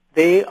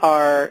 they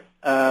are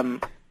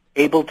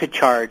able to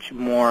charge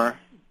more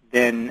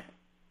than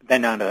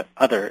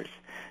others.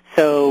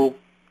 So,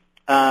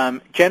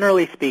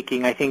 generally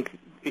speaking, I think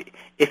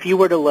if you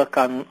were to look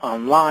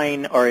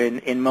online or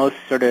in most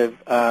sort of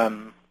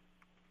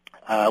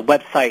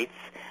websites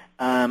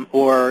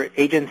or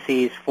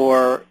agencies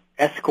for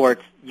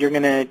escorts,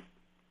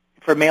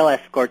 for male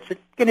escorts,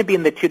 it's going to be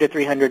in the $200 to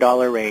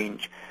 $300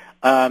 range.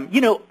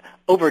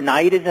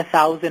 Overnight is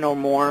 $1,000 or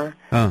more.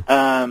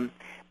 Oh.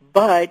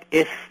 But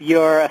if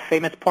you're a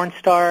famous porn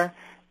star,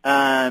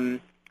 then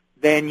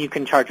you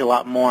can charge a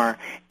lot more.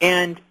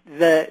 And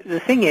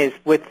the thing is,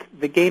 with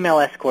the gay male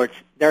escorts,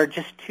 there are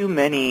just too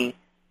many,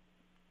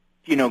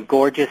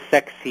 gorgeous,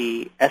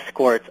 sexy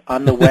escorts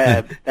on the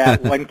web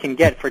that one can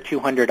get for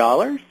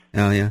 $200.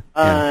 Oh, yeah.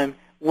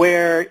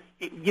 Where,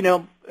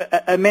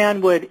 a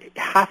man would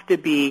have to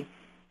be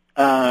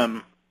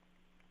either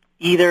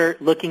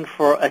looking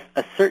for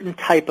a certain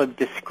type of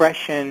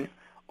discretion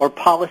or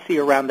policy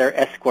around their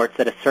escorts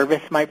that a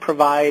service might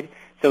provide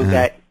so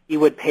that he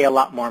would pay a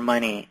lot more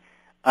money.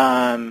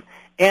 And,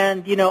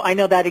 I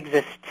know that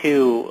exists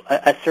too,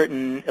 a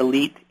certain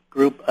elite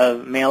group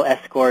of male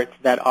escorts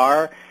that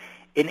are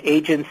in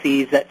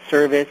agencies that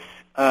service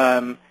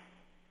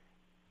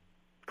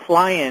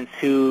clients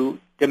who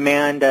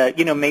demand,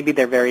 maybe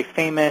they're very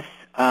famous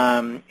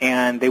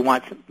and they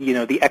want,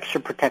 the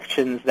extra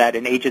protections that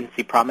an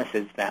agency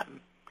promises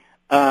them.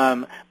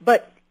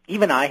 But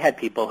even I had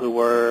people who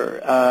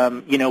were,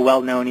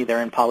 well-known either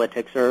in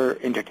politics or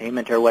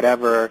entertainment or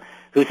whatever,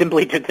 who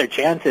simply took their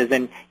chances.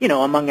 And,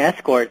 among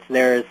escorts,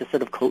 there's a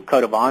sort of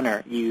code of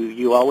honor.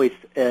 You always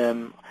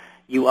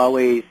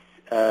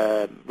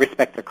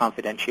respect their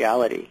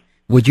confidentiality.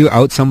 Would you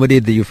out somebody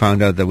that you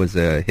found out that was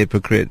a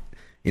hypocrite,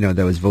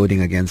 that was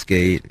voting against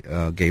gay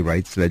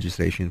rights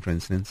legislation, for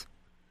instance?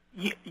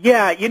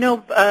 Yeah,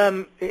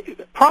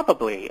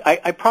 probably.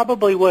 I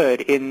probably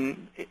would.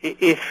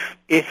 If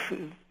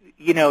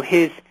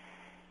his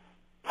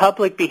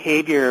public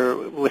behavior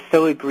was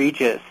so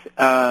egregious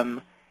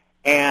and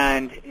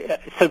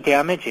so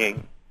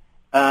damaging,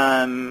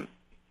 I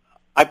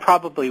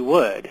probably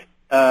would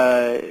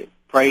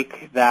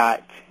break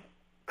that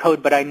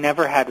code. But I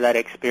never had that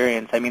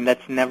experience. I mean,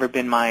 that's never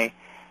been my.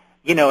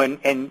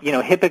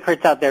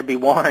 Hypocrites out there, be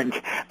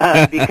warned,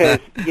 because,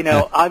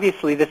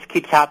 obviously this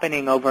keeps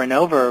happening over and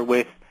over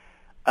with,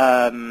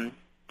 what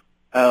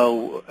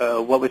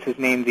was his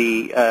name,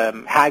 the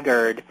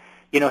Haggard,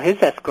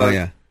 his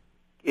escort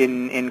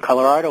in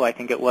Colorado, I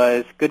think it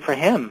was. Good for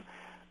him.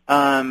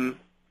 That's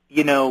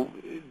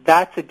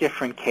a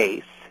different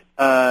case,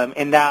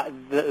 and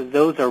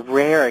those are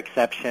rare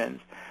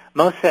exceptions.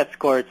 Most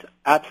escorts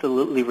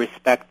absolutely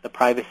respect the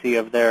privacy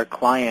of their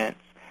clients.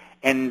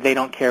 And they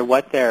don't care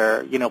what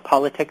their,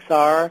 politics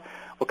are,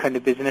 what kind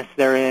of business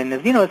they're in.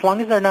 As long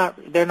as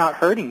they're not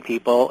hurting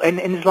people, and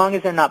as long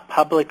as they're not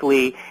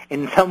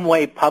in some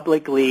way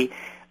publicly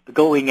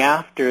going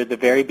after the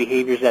very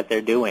behaviors that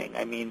they're doing.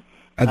 I mean,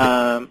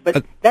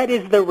 but that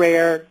is the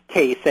rare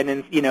case, and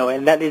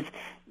that is,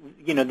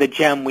 the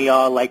gem we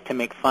all like to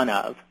make fun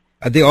of.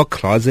 Are they all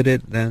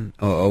closeted then,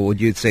 or would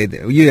you say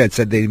you had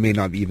said they may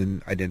not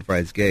even identify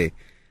as gay?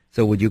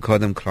 So would you call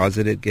them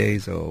closeted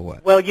gays or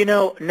what? Well,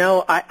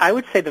 no, I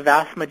would say the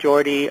vast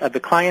majority of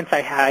the clients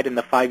I had in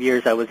the 5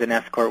 years I was an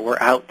escort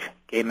were out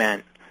gay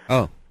men.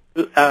 Oh.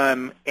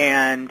 I don't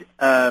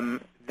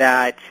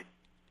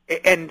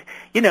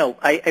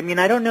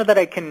know that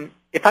I can,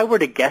 if I were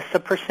to guess a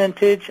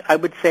percentage, I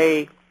would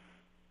say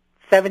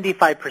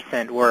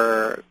 75%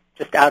 were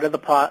just out of the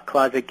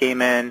closet gay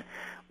men,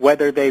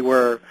 whether they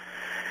were,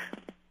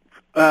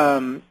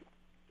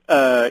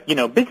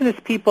 business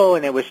people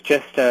and it was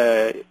just,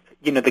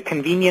 the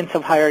convenience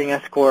of hiring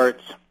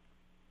escorts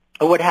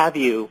or what have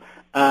you.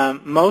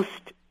 Most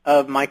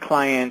of my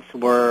clients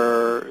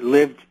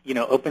lived,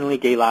 openly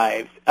gay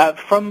lives.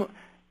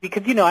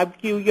 Because,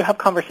 you have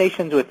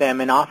conversations with them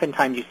and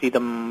oftentimes you see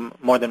them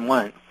more than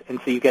once. And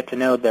so you get to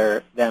know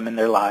them and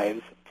their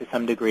lives to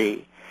some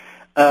degree.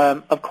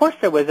 Of course,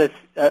 there was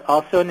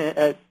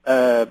also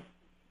a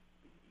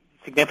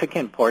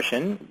significant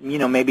portion,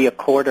 maybe a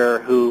quarter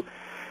who,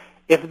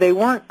 if they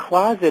weren't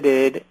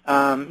closeted,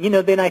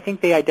 then I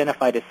think they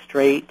identified as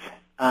straight.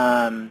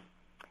 Then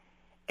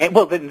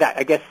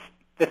I guess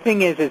the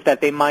thing is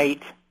that they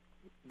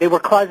were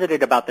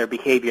closeted about their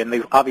behavior, and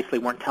they obviously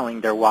weren't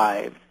telling their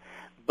wives.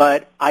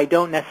 But I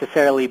don't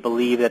necessarily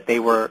believe that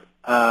they were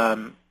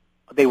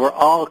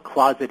all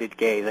closeted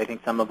gays. I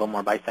think some of them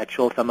were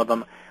bisexual. Some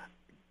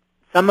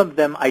of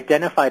them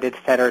identified as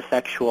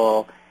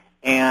heterosexual,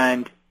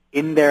 and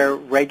in their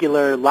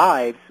regular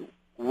lives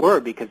were,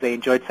 because they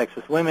enjoyed sex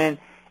with women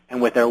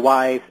and with their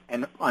wives,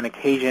 and on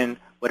occasion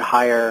would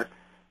hire,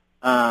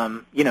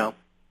 a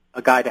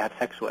guy to have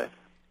sex with.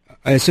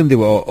 I assume they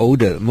were all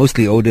older,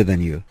 mostly older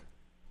than you.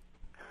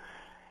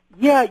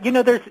 Yeah,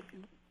 there's,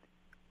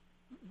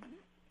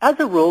 as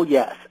a rule,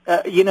 yes.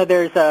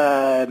 There's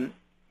a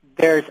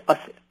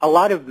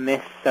lot of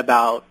myths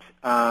about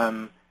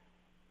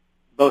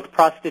both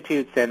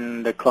prostitutes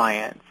and the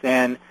clients,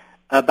 and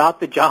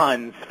about the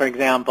Johns, for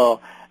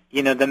example.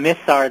 The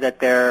myths are that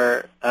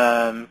they're,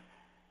 old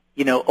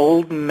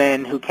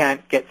men who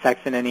can't get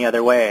sex in any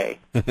other way.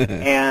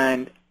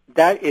 And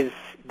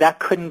that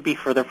couldn't be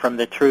further from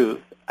the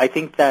truth. I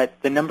think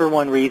that the number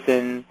one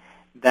reason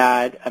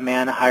that a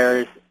man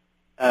hires,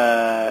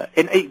 I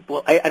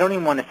don't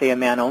even want to say a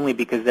man only,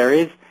 because there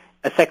is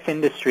a sex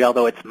industry,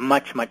 although it's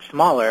much, much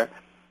smaller.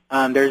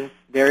 There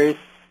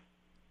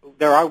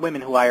are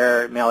women who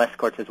hire male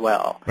escorts as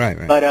well. Right.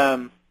 But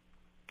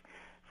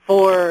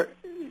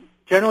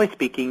generally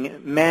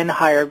speaking, men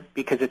hire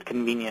because it's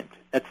convenient.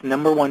 That's the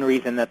number one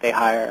reason that they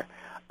hire.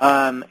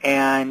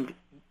 And,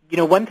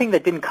 one thing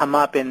that didn't come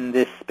up in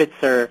this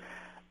Spitzer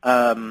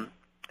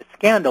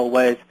scandal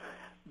was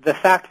the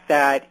fact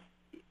that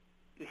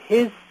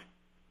his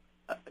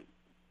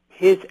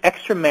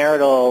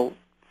extramarital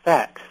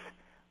sex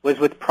was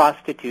with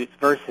prostitutes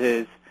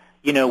versus,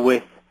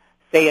 with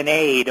say, an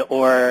aide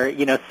or,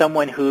 you know,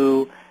 someone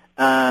who,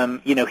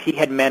 you know, he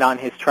had met on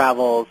his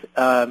travels.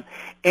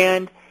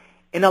 And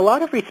in a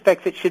lot of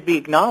respects, it should be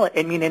acknowledged.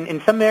 I mean,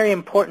 in some very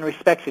important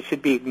respects, it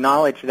should be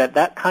acknowledged that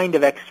that kind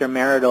of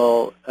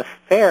extramarital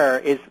affair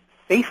is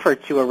safer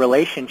to a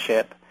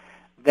relationship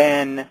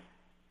than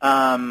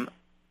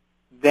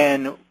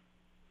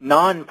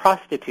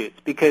non-prostitutes,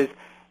 because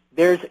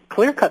there's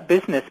clear-cut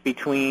business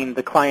between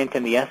the client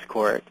and the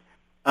escort.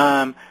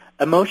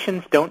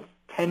 Emotions don't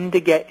tend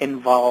to get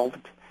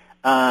involved.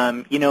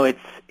 You know,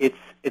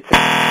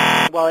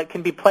 while it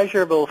can be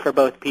pleasurable for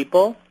both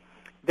people,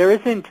 there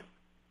isn't,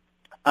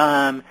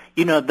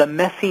 you know, the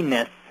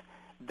messiness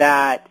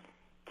that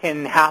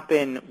can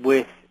happen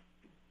with,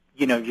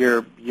 you know,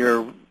 your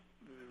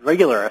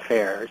regular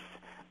affairs,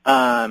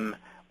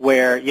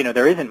 where, you know,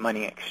 there isn't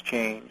money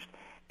exchanged.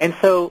 And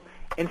so,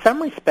 in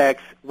some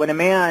respects, when a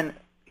man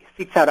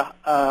seeks out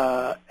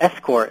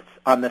escorts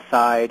on the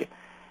side,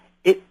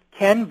 it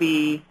can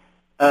be,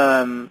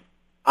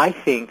 I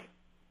think,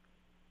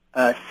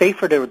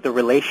 safer to the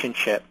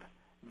relationship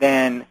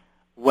than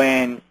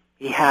when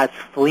he has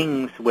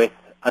flings with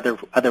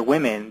other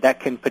women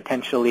that can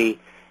potentially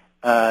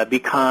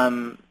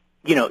become,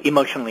 you know,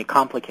 emotionally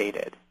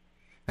complicated.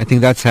 I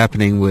think that's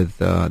happening with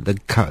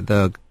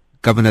the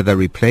governor that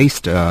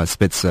replaced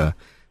Spitzer,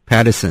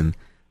 Patterson,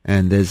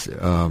 and there's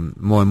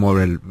more and more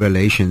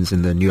relations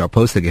in the New York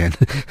Post again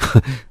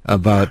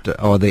about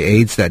all the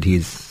aides that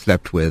he's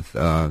slept with,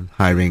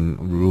 hiring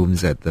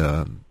rooms at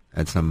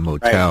some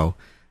motel,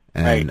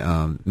 right.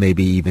 And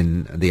maybe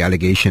even the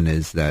allegation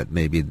is that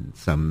maybe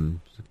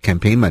some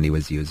campaign money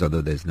was used,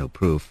 although there's no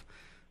proof.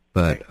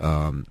 But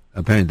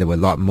apparently there were a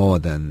lot more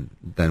than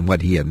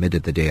what he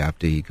admitted the day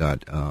after he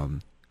got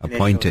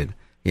appointed.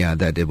 Yeah,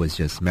 that it was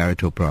just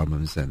marital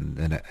problems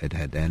and it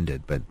had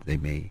ended, but they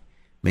may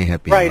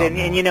have been right.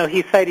 And you know,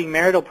 he's citing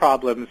marital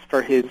problems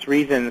for his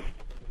reasons,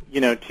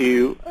 you know,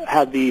 to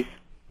have these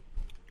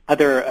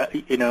other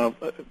you know,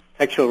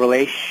 sexual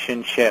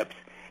relationships.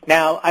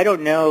 Now, I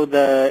don't know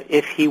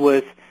if he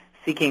was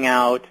seeking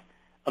out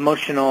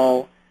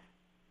emotional.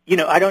 You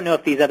know, I don't know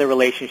if these other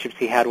relationships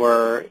he had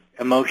were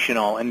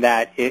emotional, and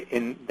that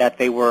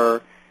they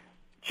were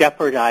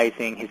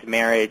jeopardizing his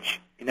marriage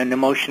in an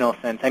emotional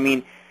sense. I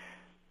mean,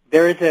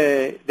 there is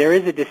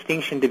a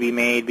distinction to be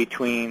made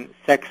between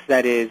sex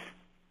that is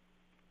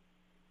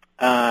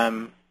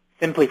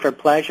simply for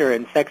pleasure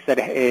and sex that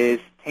is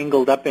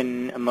tangled up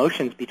in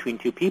emotions between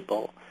two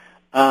people.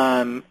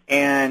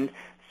 And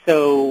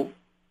so,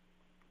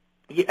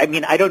 I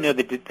mean, I don't know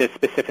the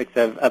specifics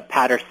of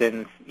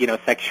Patterson's, you know,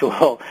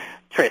 sexual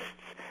trysts,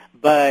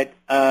 but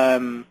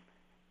the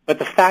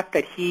fact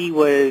that he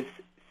was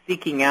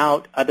seeking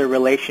out other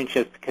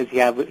relationships because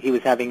he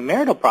was having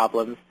marital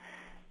problems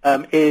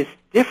is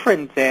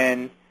different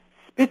than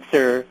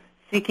Spitzer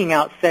seeking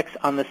out sex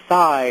on the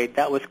side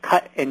that was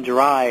cut and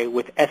dry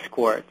with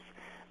escorts,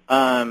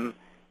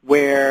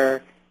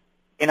 where,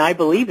 and I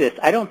believe this,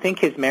 I don't think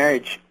his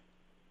marriage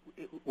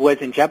was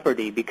in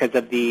jeopardy because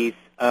of these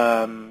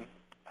times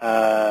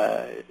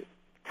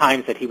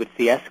that he would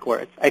see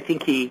escorts.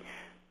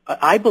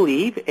 I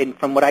believe, and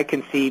from what I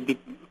can see,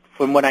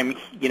 from what I'm,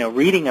 you know,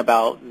 reading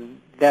about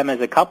them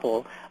as a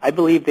couple, I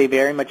believe they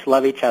very much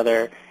love each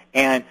other.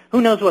 And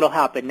who knows what will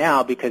happen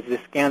now, because this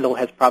scandal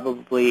has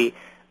probably,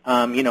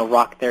 you know,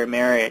 rocked their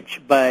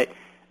marriage. But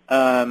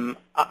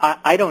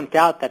I don't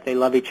doubt that they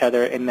love each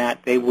other and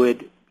that they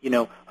would, you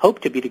know,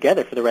 hope to be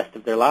together for the rest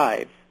of their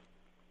lives.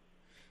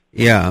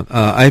 Yeah,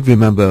 I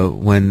remember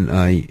when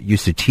I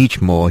used to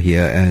teach more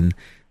here, and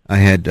I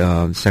had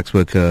sex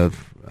worker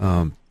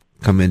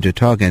come in to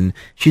talk, and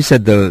she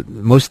said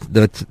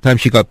the time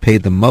she got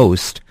paid the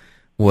most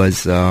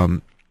was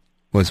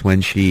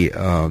when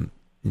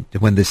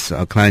when this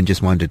client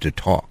just wanted to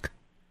talk.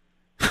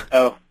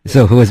 Oh.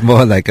 So it was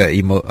more like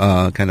a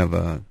kind of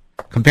a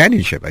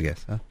companionship, I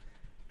guess. Huh?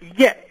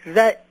 Yeah,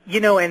 that, you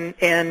know, and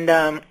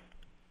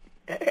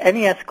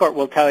any escort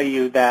will tell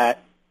you that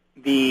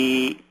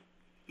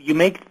you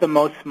make the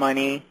most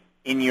money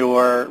in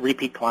your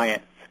repeat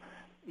clients.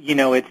 You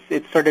know,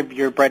 it's sort of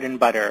your bread and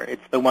butter.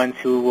 It's the ones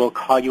who will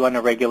call you on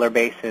a regular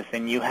basis,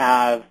 and you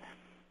have,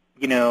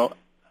 you know,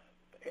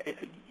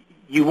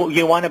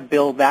 you want to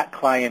build that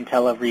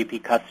clientele of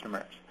repeat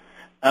customers.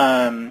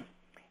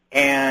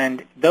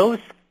 And those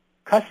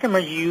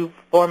customers you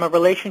form a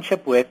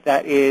relationship with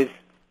that is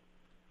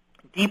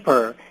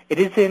deeper. It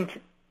isn't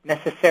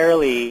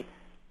necessarily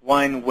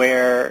one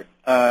where,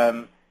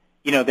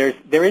 you know,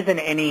 there isn't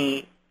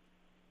any,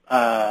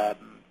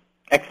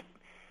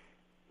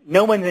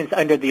 no one is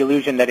under the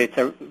illusion that it's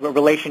a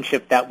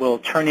relationship that will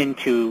turn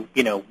into,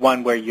 you know,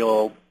 one where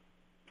you'll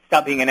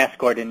stop being an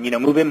escort and, you know,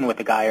 move in with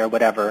a guy or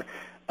whatever.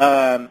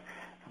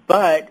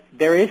 But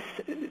there is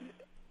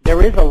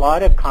a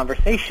lot of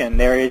conversation.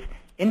 There is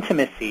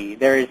intimacy.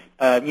 There is,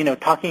 you know,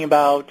 talking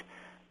about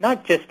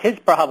not just his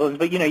problems,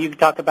 but, you know, you can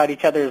talk about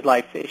each other's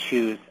life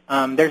issues.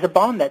 There's a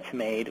bond that's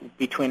made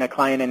between a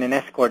client and an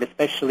escort,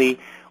 especially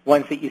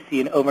ones that you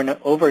see over and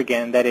over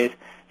again, that is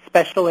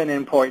special and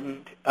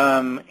important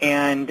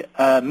and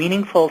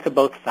meaningful to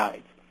both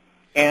sides.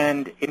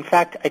 And in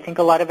fact, I think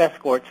a lot of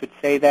escorts would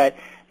say that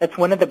that's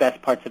one of the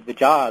best parts of the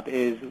job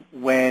is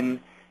when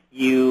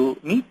you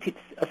meet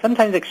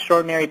sometimes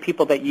extraordinary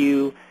people that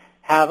you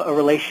have a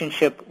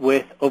relationship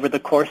with over the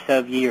course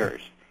of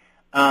years,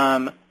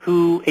 and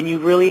you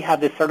really have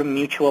this sort of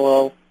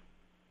mutual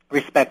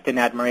respect and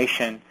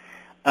admiration.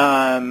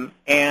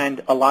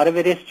 And a lot of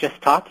it is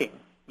just talking.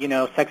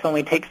 Sex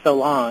only takes so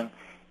long.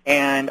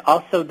 And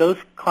also those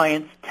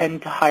clients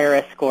tend to hire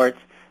escorts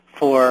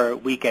for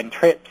weekend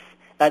trips,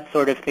 that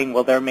sort of thing.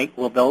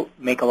 They'll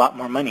make a lot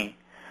more money.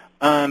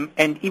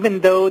 And even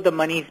though the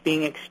money is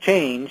being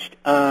exchanged,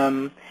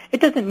 it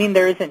doesn't mean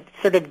there isn't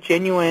sort of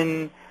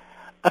genuine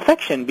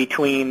affection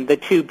between the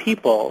two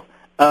people.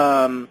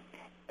 And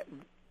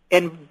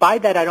by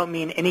that, I don't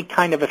mean any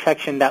kind of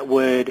affection that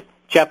would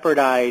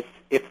jeopardize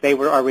if they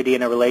were already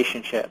in a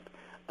relationship.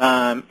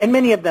 And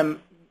many of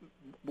them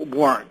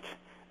weren't.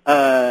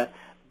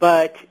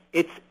 But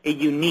it's a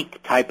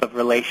unique type of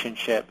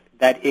relationship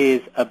that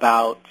is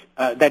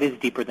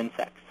deeper than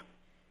sex.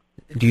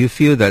 Do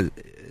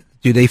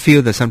they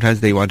feel that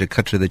sometimes they want to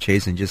cut to the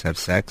chase and just have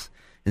sex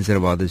instead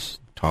of all this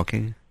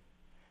talking?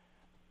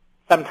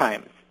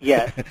 Sometimes,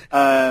 yes.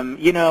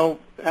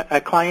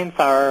 Clients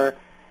are,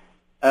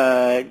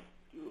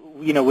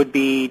 would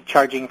be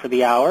charging for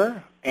the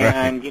hour,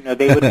 and, right.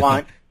 They would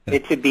want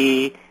it to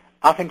be,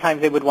 oftentimes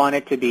they would want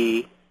it to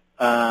be,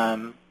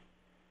 to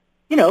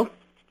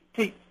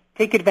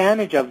take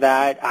advantage of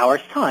that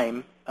hour's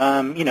time.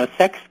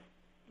 Sex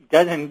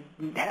doesn't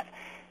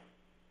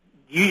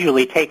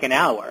usually take an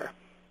hour.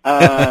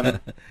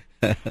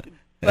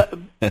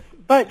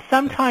 But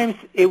sometimes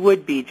it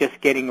would be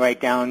just getting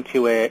right down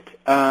to it.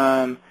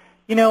 I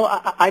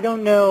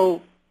don't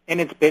know,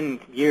 and it's been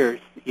years,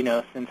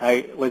 since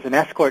I was an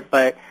escort,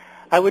 but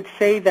I would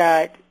say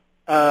that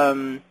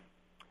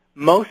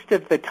most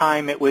of the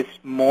time it was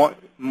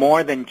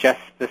more than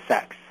just the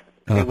sex.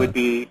 Uh-huh. It would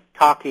be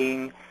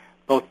talking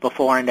both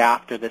before and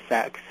after the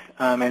sex,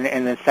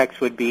 and the sex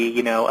would be,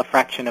 a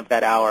fraction of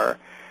that hour.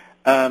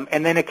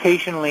 And then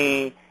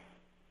occasionally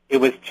it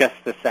was just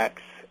the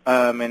sex,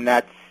 and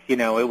that's,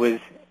 it was,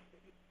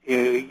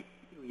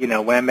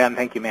 wham, bam,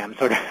 thank you, ma'am,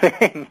 sort of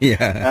thing.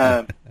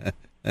 Yeah.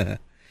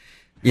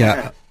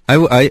 Yeah. I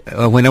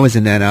when I was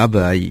in Ann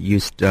Arbor,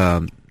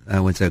 I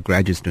was a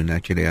graduate student,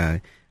 actually.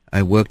 I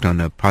worked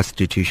on a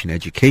prostitution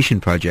education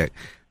project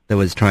that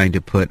was trying to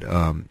put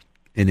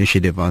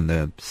initiative on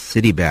the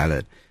city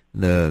ballot.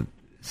 The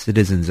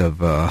citizens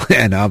of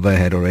Ann Arbor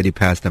had already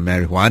passed a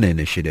marijuana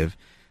initiative.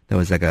 There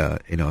was like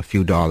a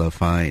few dollar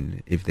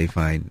fine if they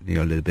find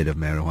a little bit of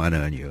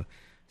marijuana on you.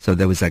 So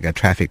there was like a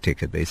traffic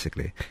ticket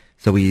basically.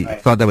 So we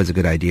right. thought that was a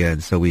good idea,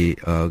 and so we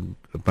a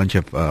bunch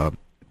of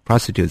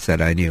prostitutes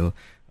that I knew.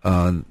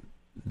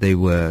 They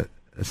were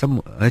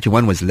actually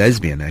one was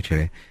lesbian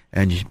actually,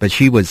 but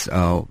she was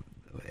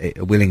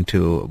willing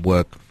to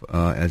work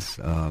as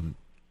a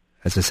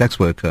sex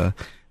worker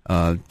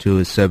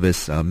to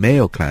service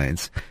male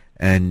clients,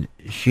 and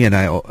she and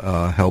I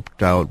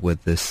helped out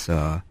with this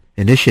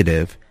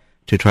initiative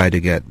to try to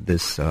get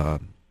this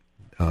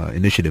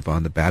initiative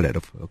on the ballot.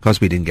 Of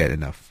course, we didn't get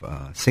enough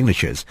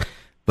signatures,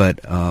 but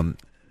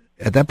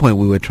at that point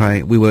we were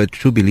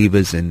true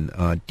believers in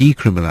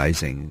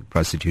decriminalizing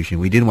prostitution.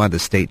 We didn't want the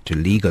state to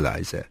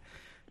legalize it.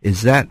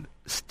 Is that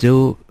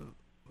still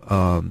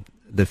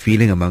the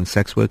feeling among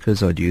sex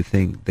workers, or do you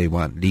think they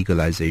want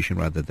legalization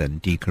rather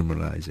than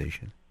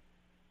decriminalization?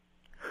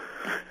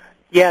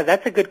 Yeah,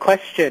 that's a good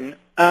question.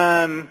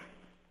 And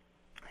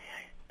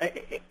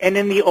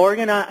in the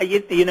organized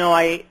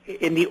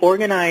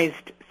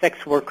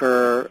sex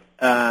worker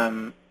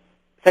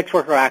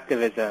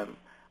activism,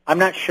 I'm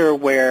not sure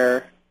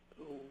where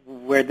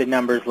the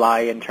numbers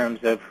lie in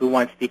terms of who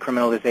wants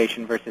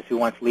decriminalization versus who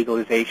wants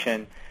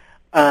legalization.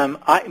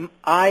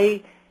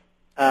 I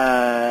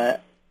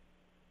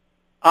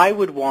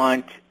would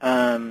want.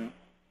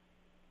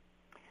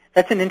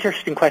 That's an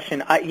interesting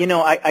question.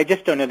 I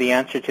just don't know the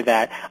answer to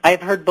that.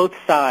 I've heard both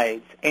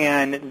sides,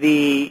 and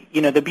the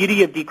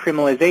beauty of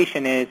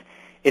decriminalization is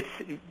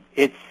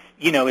it's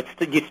you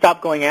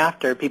stop going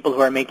after people who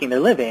are making their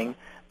living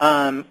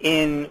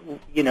in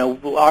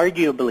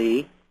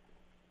arguably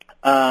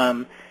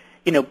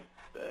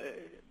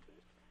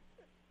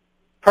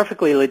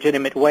perfectly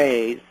legitimate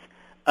ways.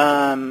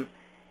 And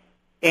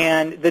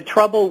the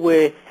trouble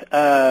with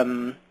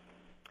one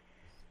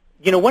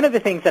of the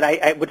things that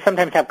I would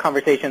sometimes have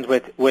conversations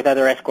with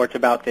other escorts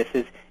about this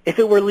is if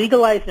it were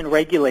legalized and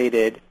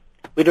regulated,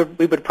 we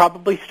would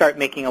probably start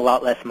making a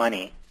lot less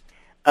money,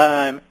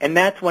 and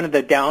that's one of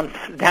the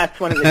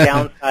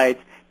downsides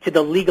to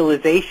the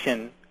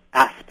legalization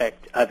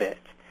aspect of it.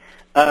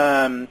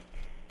 And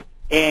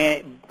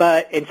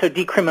so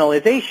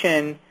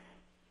decriminalization,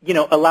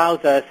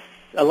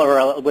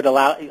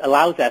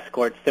 allows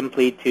escorts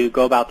simply to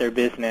go about their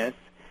business,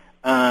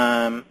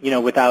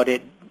 without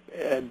it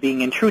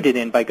being intruded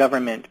in by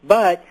government.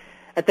 But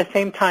at the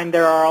same time,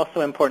 there are also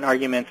important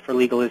arguments for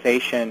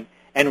legalization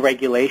and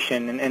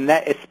regulation, and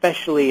that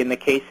especially in the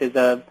cases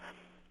of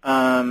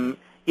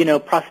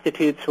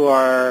prostitutes who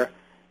are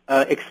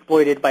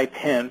exploited by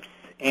pimps,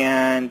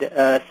 and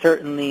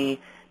certainly,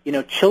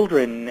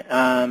 children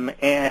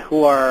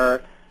who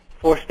are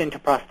forced into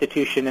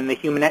prostitution, and the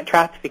human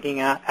trafficking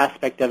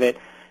aspect of it.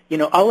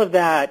 All of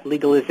that,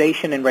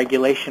 legalization and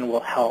regulation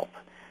will help.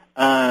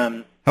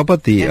 How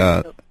about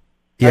the?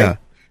 Yeah.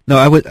 No,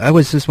 I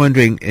was just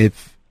wondering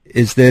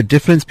is there a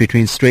difference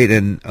between straight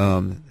and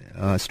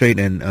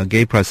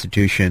gay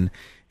prostitution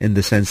in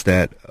the sense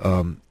that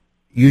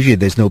usually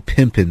there's no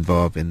pimp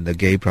involved in the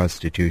gay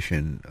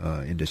prostitution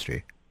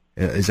industry.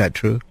 Is that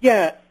true?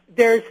 Yeah,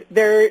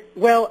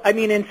 well, I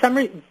mean, in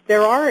some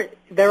there are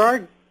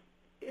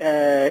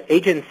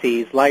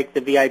agencies like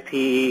the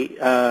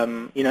VIP,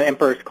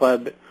 Emperor's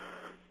Club,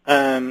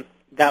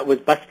 that was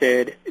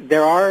busted.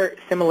 There are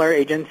similar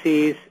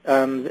agencies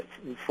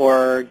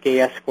for gay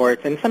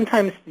escorts, and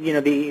sometimes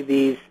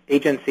these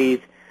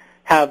agencies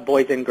have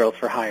boys and girls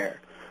for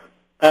hire.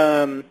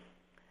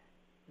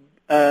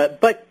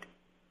 But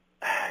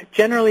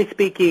generally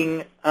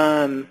speaking,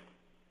 well,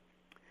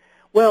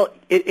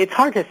 it's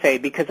hard to say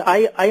because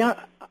I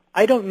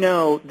don't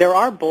know. There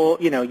are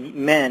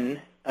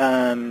men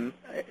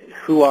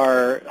who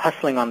are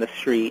hustling on the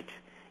street,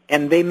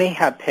 and they may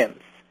have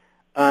pimps.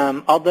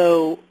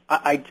 Although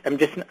I'm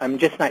just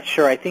not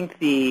sure. I think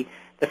the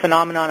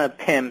phenomenon of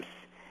pimps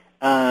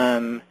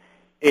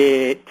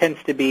it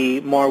tends to be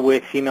more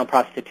with female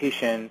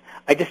prostitution.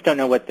 I just don't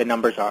know what the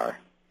numbers are.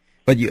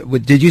 But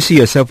did you see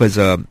yourself as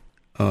a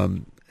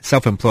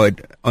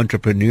self-employed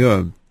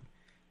entrepreneur?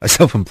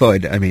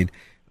 Self-employed, I mean,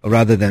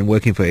 rather than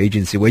working for an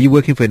agency. Were you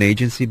working for an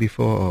agency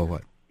before, or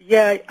what?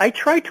 Yeah, I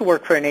tried to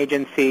work for an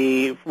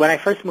agency when I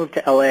first moved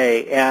to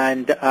LA,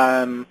 and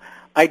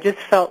I just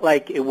felt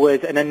like it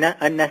was an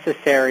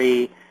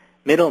unnecessary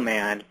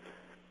middleman.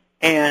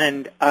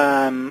 And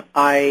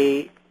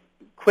I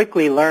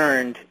quickly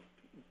learned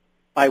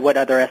by what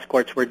other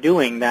escorts were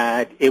doing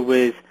that it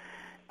was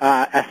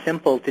as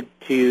simple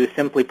to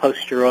simply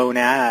post your own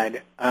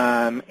ad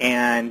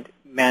and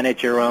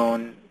manage your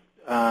own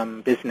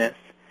business.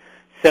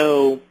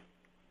 So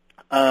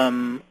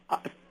the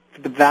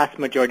vast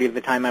majority of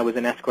the time I was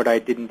an escort, I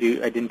didn't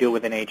deal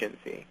with an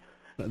agency.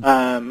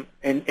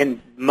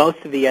 And most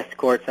of the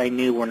escorts I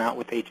knew were not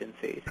with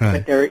agencies.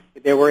 Right. But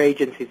there were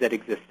agencies that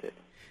existed.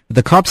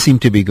 The cops seem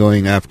to be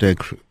going after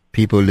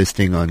people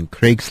listing on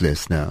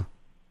Craigslist now.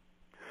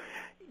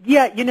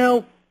 Yeah,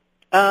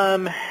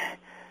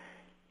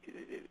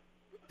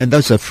 and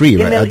those are free,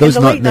 right? Are those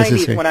in the not late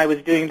necessary? 90s, when I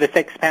was doing the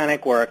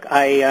Hispanic work,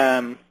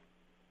 I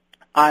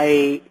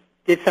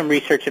did some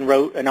research and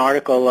wrote an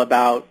article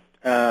about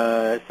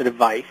sort of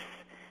vice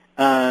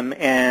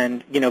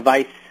and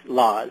vice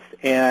laws.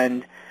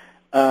 And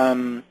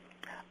what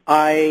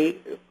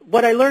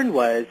I learned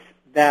was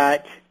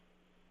that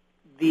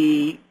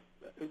the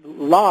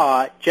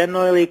law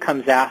generally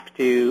comes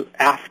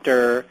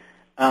after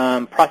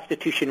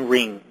prostitution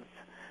rings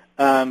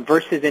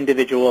versus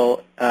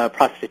individual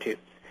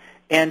prostitutes,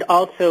 and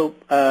also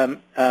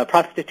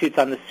prostitutes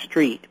on the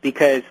street,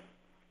 because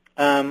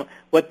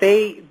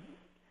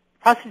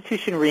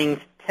prostitution rings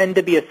tend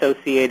to be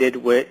associated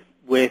with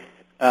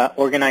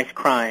organized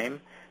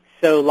crime,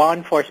 so law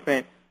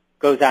enforcement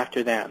goes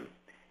after them.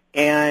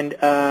 And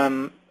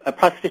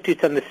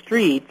prostitutes on the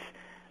streets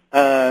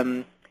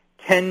tend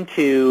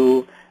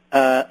to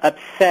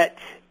upset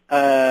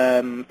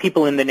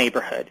people in the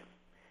neighborhood,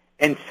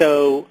 and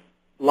so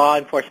law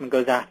enforcement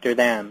goes after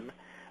them.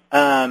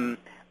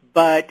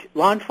 But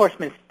law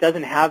enforcement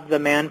doesn't have the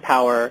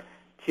manpower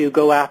to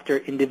go after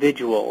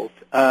individuals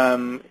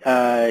on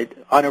a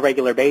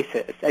regular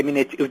basis. I mean,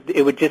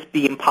 it would just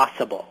be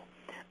impossible.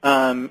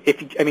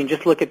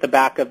 Just look at the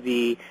back of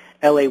the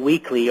LA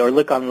Weekly or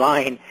look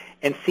online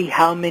and see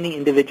how many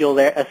individual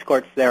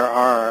escorts there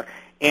are.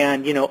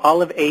 And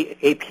all of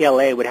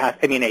APLA would have.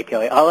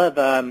 All of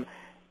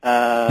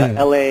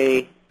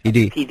LA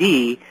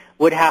PD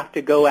would have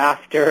to go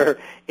after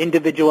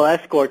individual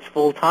escorts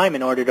full time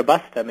in order to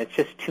bust them. It's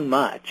just too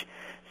much.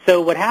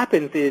 So what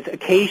happens is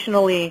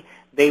occasionally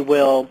they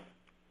will,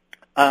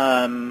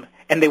 and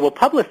they will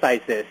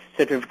publicize this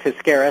sort of to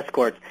scare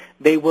escorts.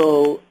 They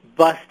will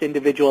bust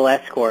individual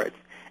escorts,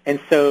 and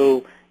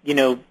so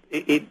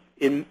it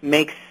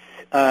makes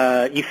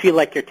you feel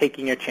like you're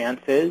taking your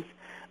chances.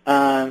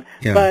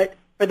 But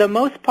for the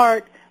most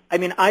part,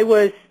 I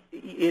was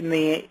in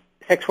the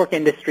sex work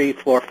industry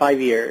for 5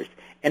 years,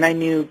 and I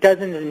knew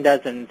dozens and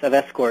dozens of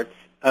escorts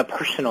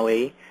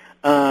personally,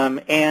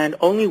 and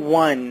only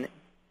one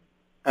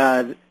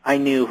I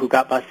knew who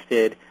got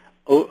busted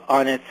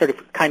on a sort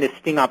of kind of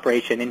sting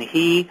operation, and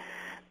he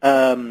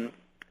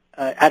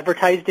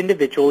advertised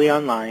individually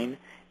online,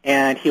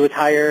 and he was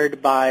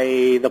hired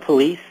by the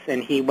police,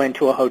 and he went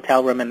to a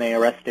hotel room and they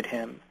arrested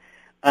him.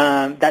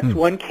 That's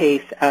one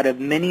case out of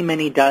many,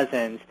 many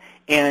dozens,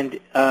 and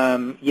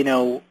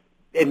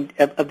and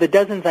of the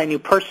dozens I knew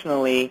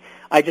personally,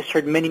 I just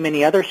heard many,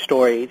 many other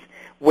stories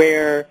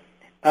where,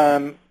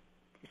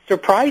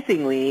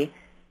 surprisingly,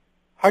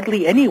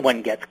 hardly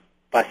anyone gets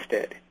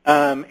busted.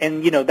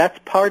 And, that's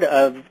part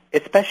of,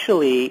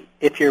 especially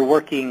if you're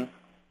working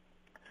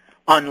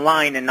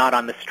online and not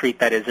on the street,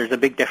 that is. There's a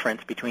big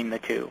difference between the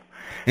two.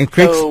 And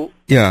Craigslist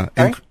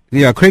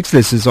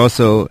is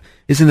also,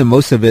 isn't it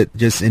most of it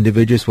just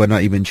individuals who are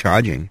not even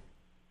charging?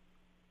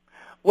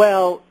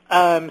 Well,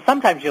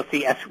 sometimes you'll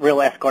see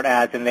real escort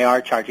ads, and they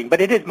are charging, but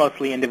it is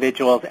mostly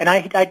individuals. And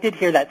I did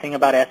hear that thing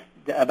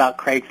about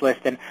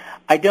Craigslist, and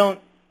I don't,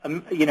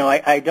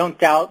 I don't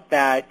doubt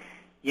that,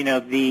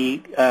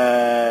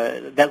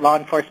 that law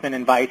enforcement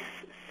and Vice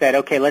said,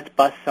 okay, let's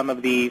bust some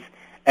of these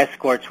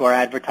escorts who are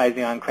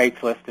advertising on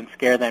Craigslist and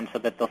scare them so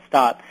that they'll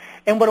stop.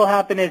 And what will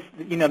happen is,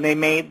 they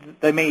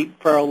may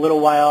for a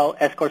little while,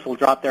 escorts will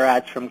drop their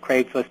ads from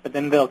Craigslist, but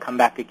then they'll come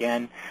back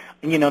again,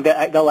 and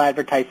they'll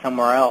advertise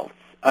somewhere else.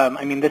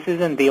 This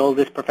isn't the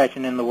oldest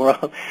profession in the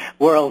world.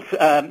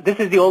 This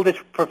is the oldest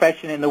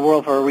profession in the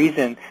world for a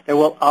reason. There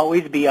will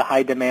always be a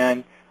high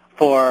demand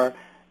for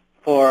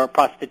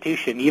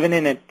prostitution, even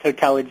in a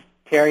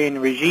totalitarian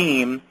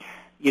regime.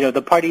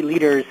 The party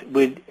leaders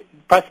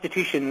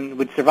prostitution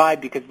would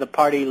survive because the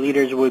party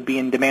leaders would be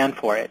in demand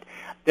for it.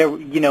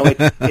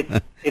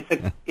 It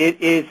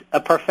is a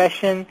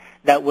profession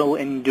that will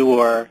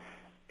endure,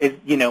 as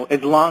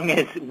long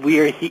as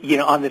we're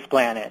on this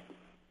planet.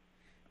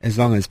 As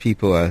long as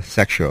people are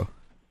sexual.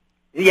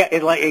 Yeah,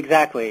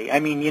 exactly.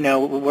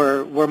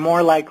 We're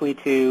more likely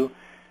to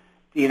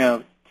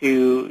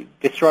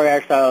destroy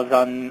ourselves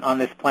on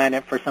this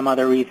planet for some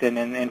other reason,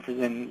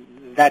 and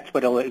that's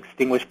what will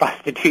extinguish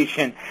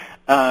prostitution.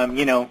 As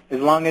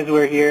long as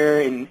we're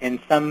here in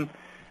some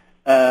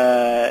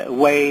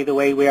way, the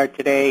way we are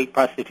today,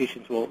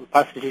 prostitution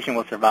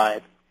will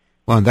survive.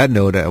 Well, on that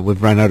note,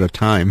 we've run out of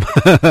time.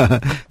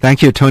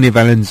 Thank you, Tony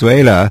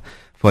Valenzuela,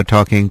 for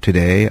talking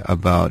today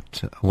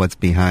about what's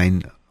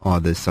behind all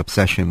this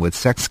obsession with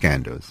sex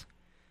scandals.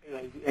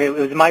 It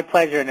was my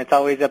pleasure, and it's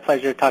always a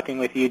pleasure talking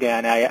with you,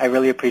 Dan. I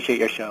really appreciate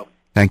your show.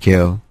 Thank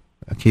you.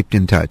 Keep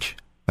in touch.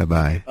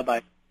 Bye-bye.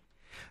 Bye-bye.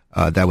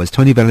 That was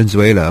Tony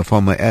Valenzuela, a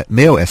former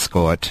male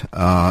escort,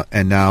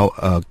 and now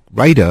a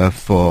writer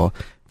for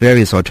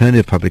various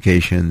alternative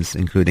publications,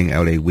 including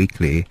LA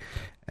Weekly,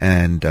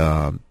 and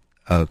a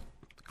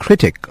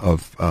critic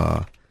of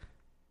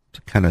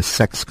kind of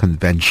sex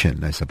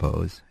convention, I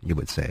suppose you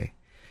would say.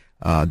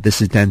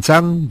 This is Dan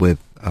Zhang with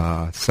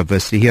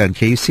Subversity here on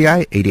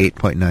KUCI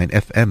 88.9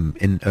 FM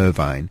in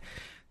Irvine.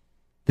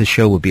 The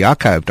show will be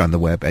archived on the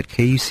web at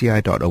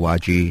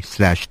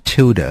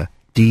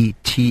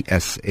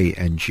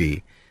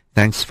kuci.org/DTSANG.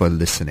 Thanks for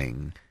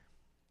listening.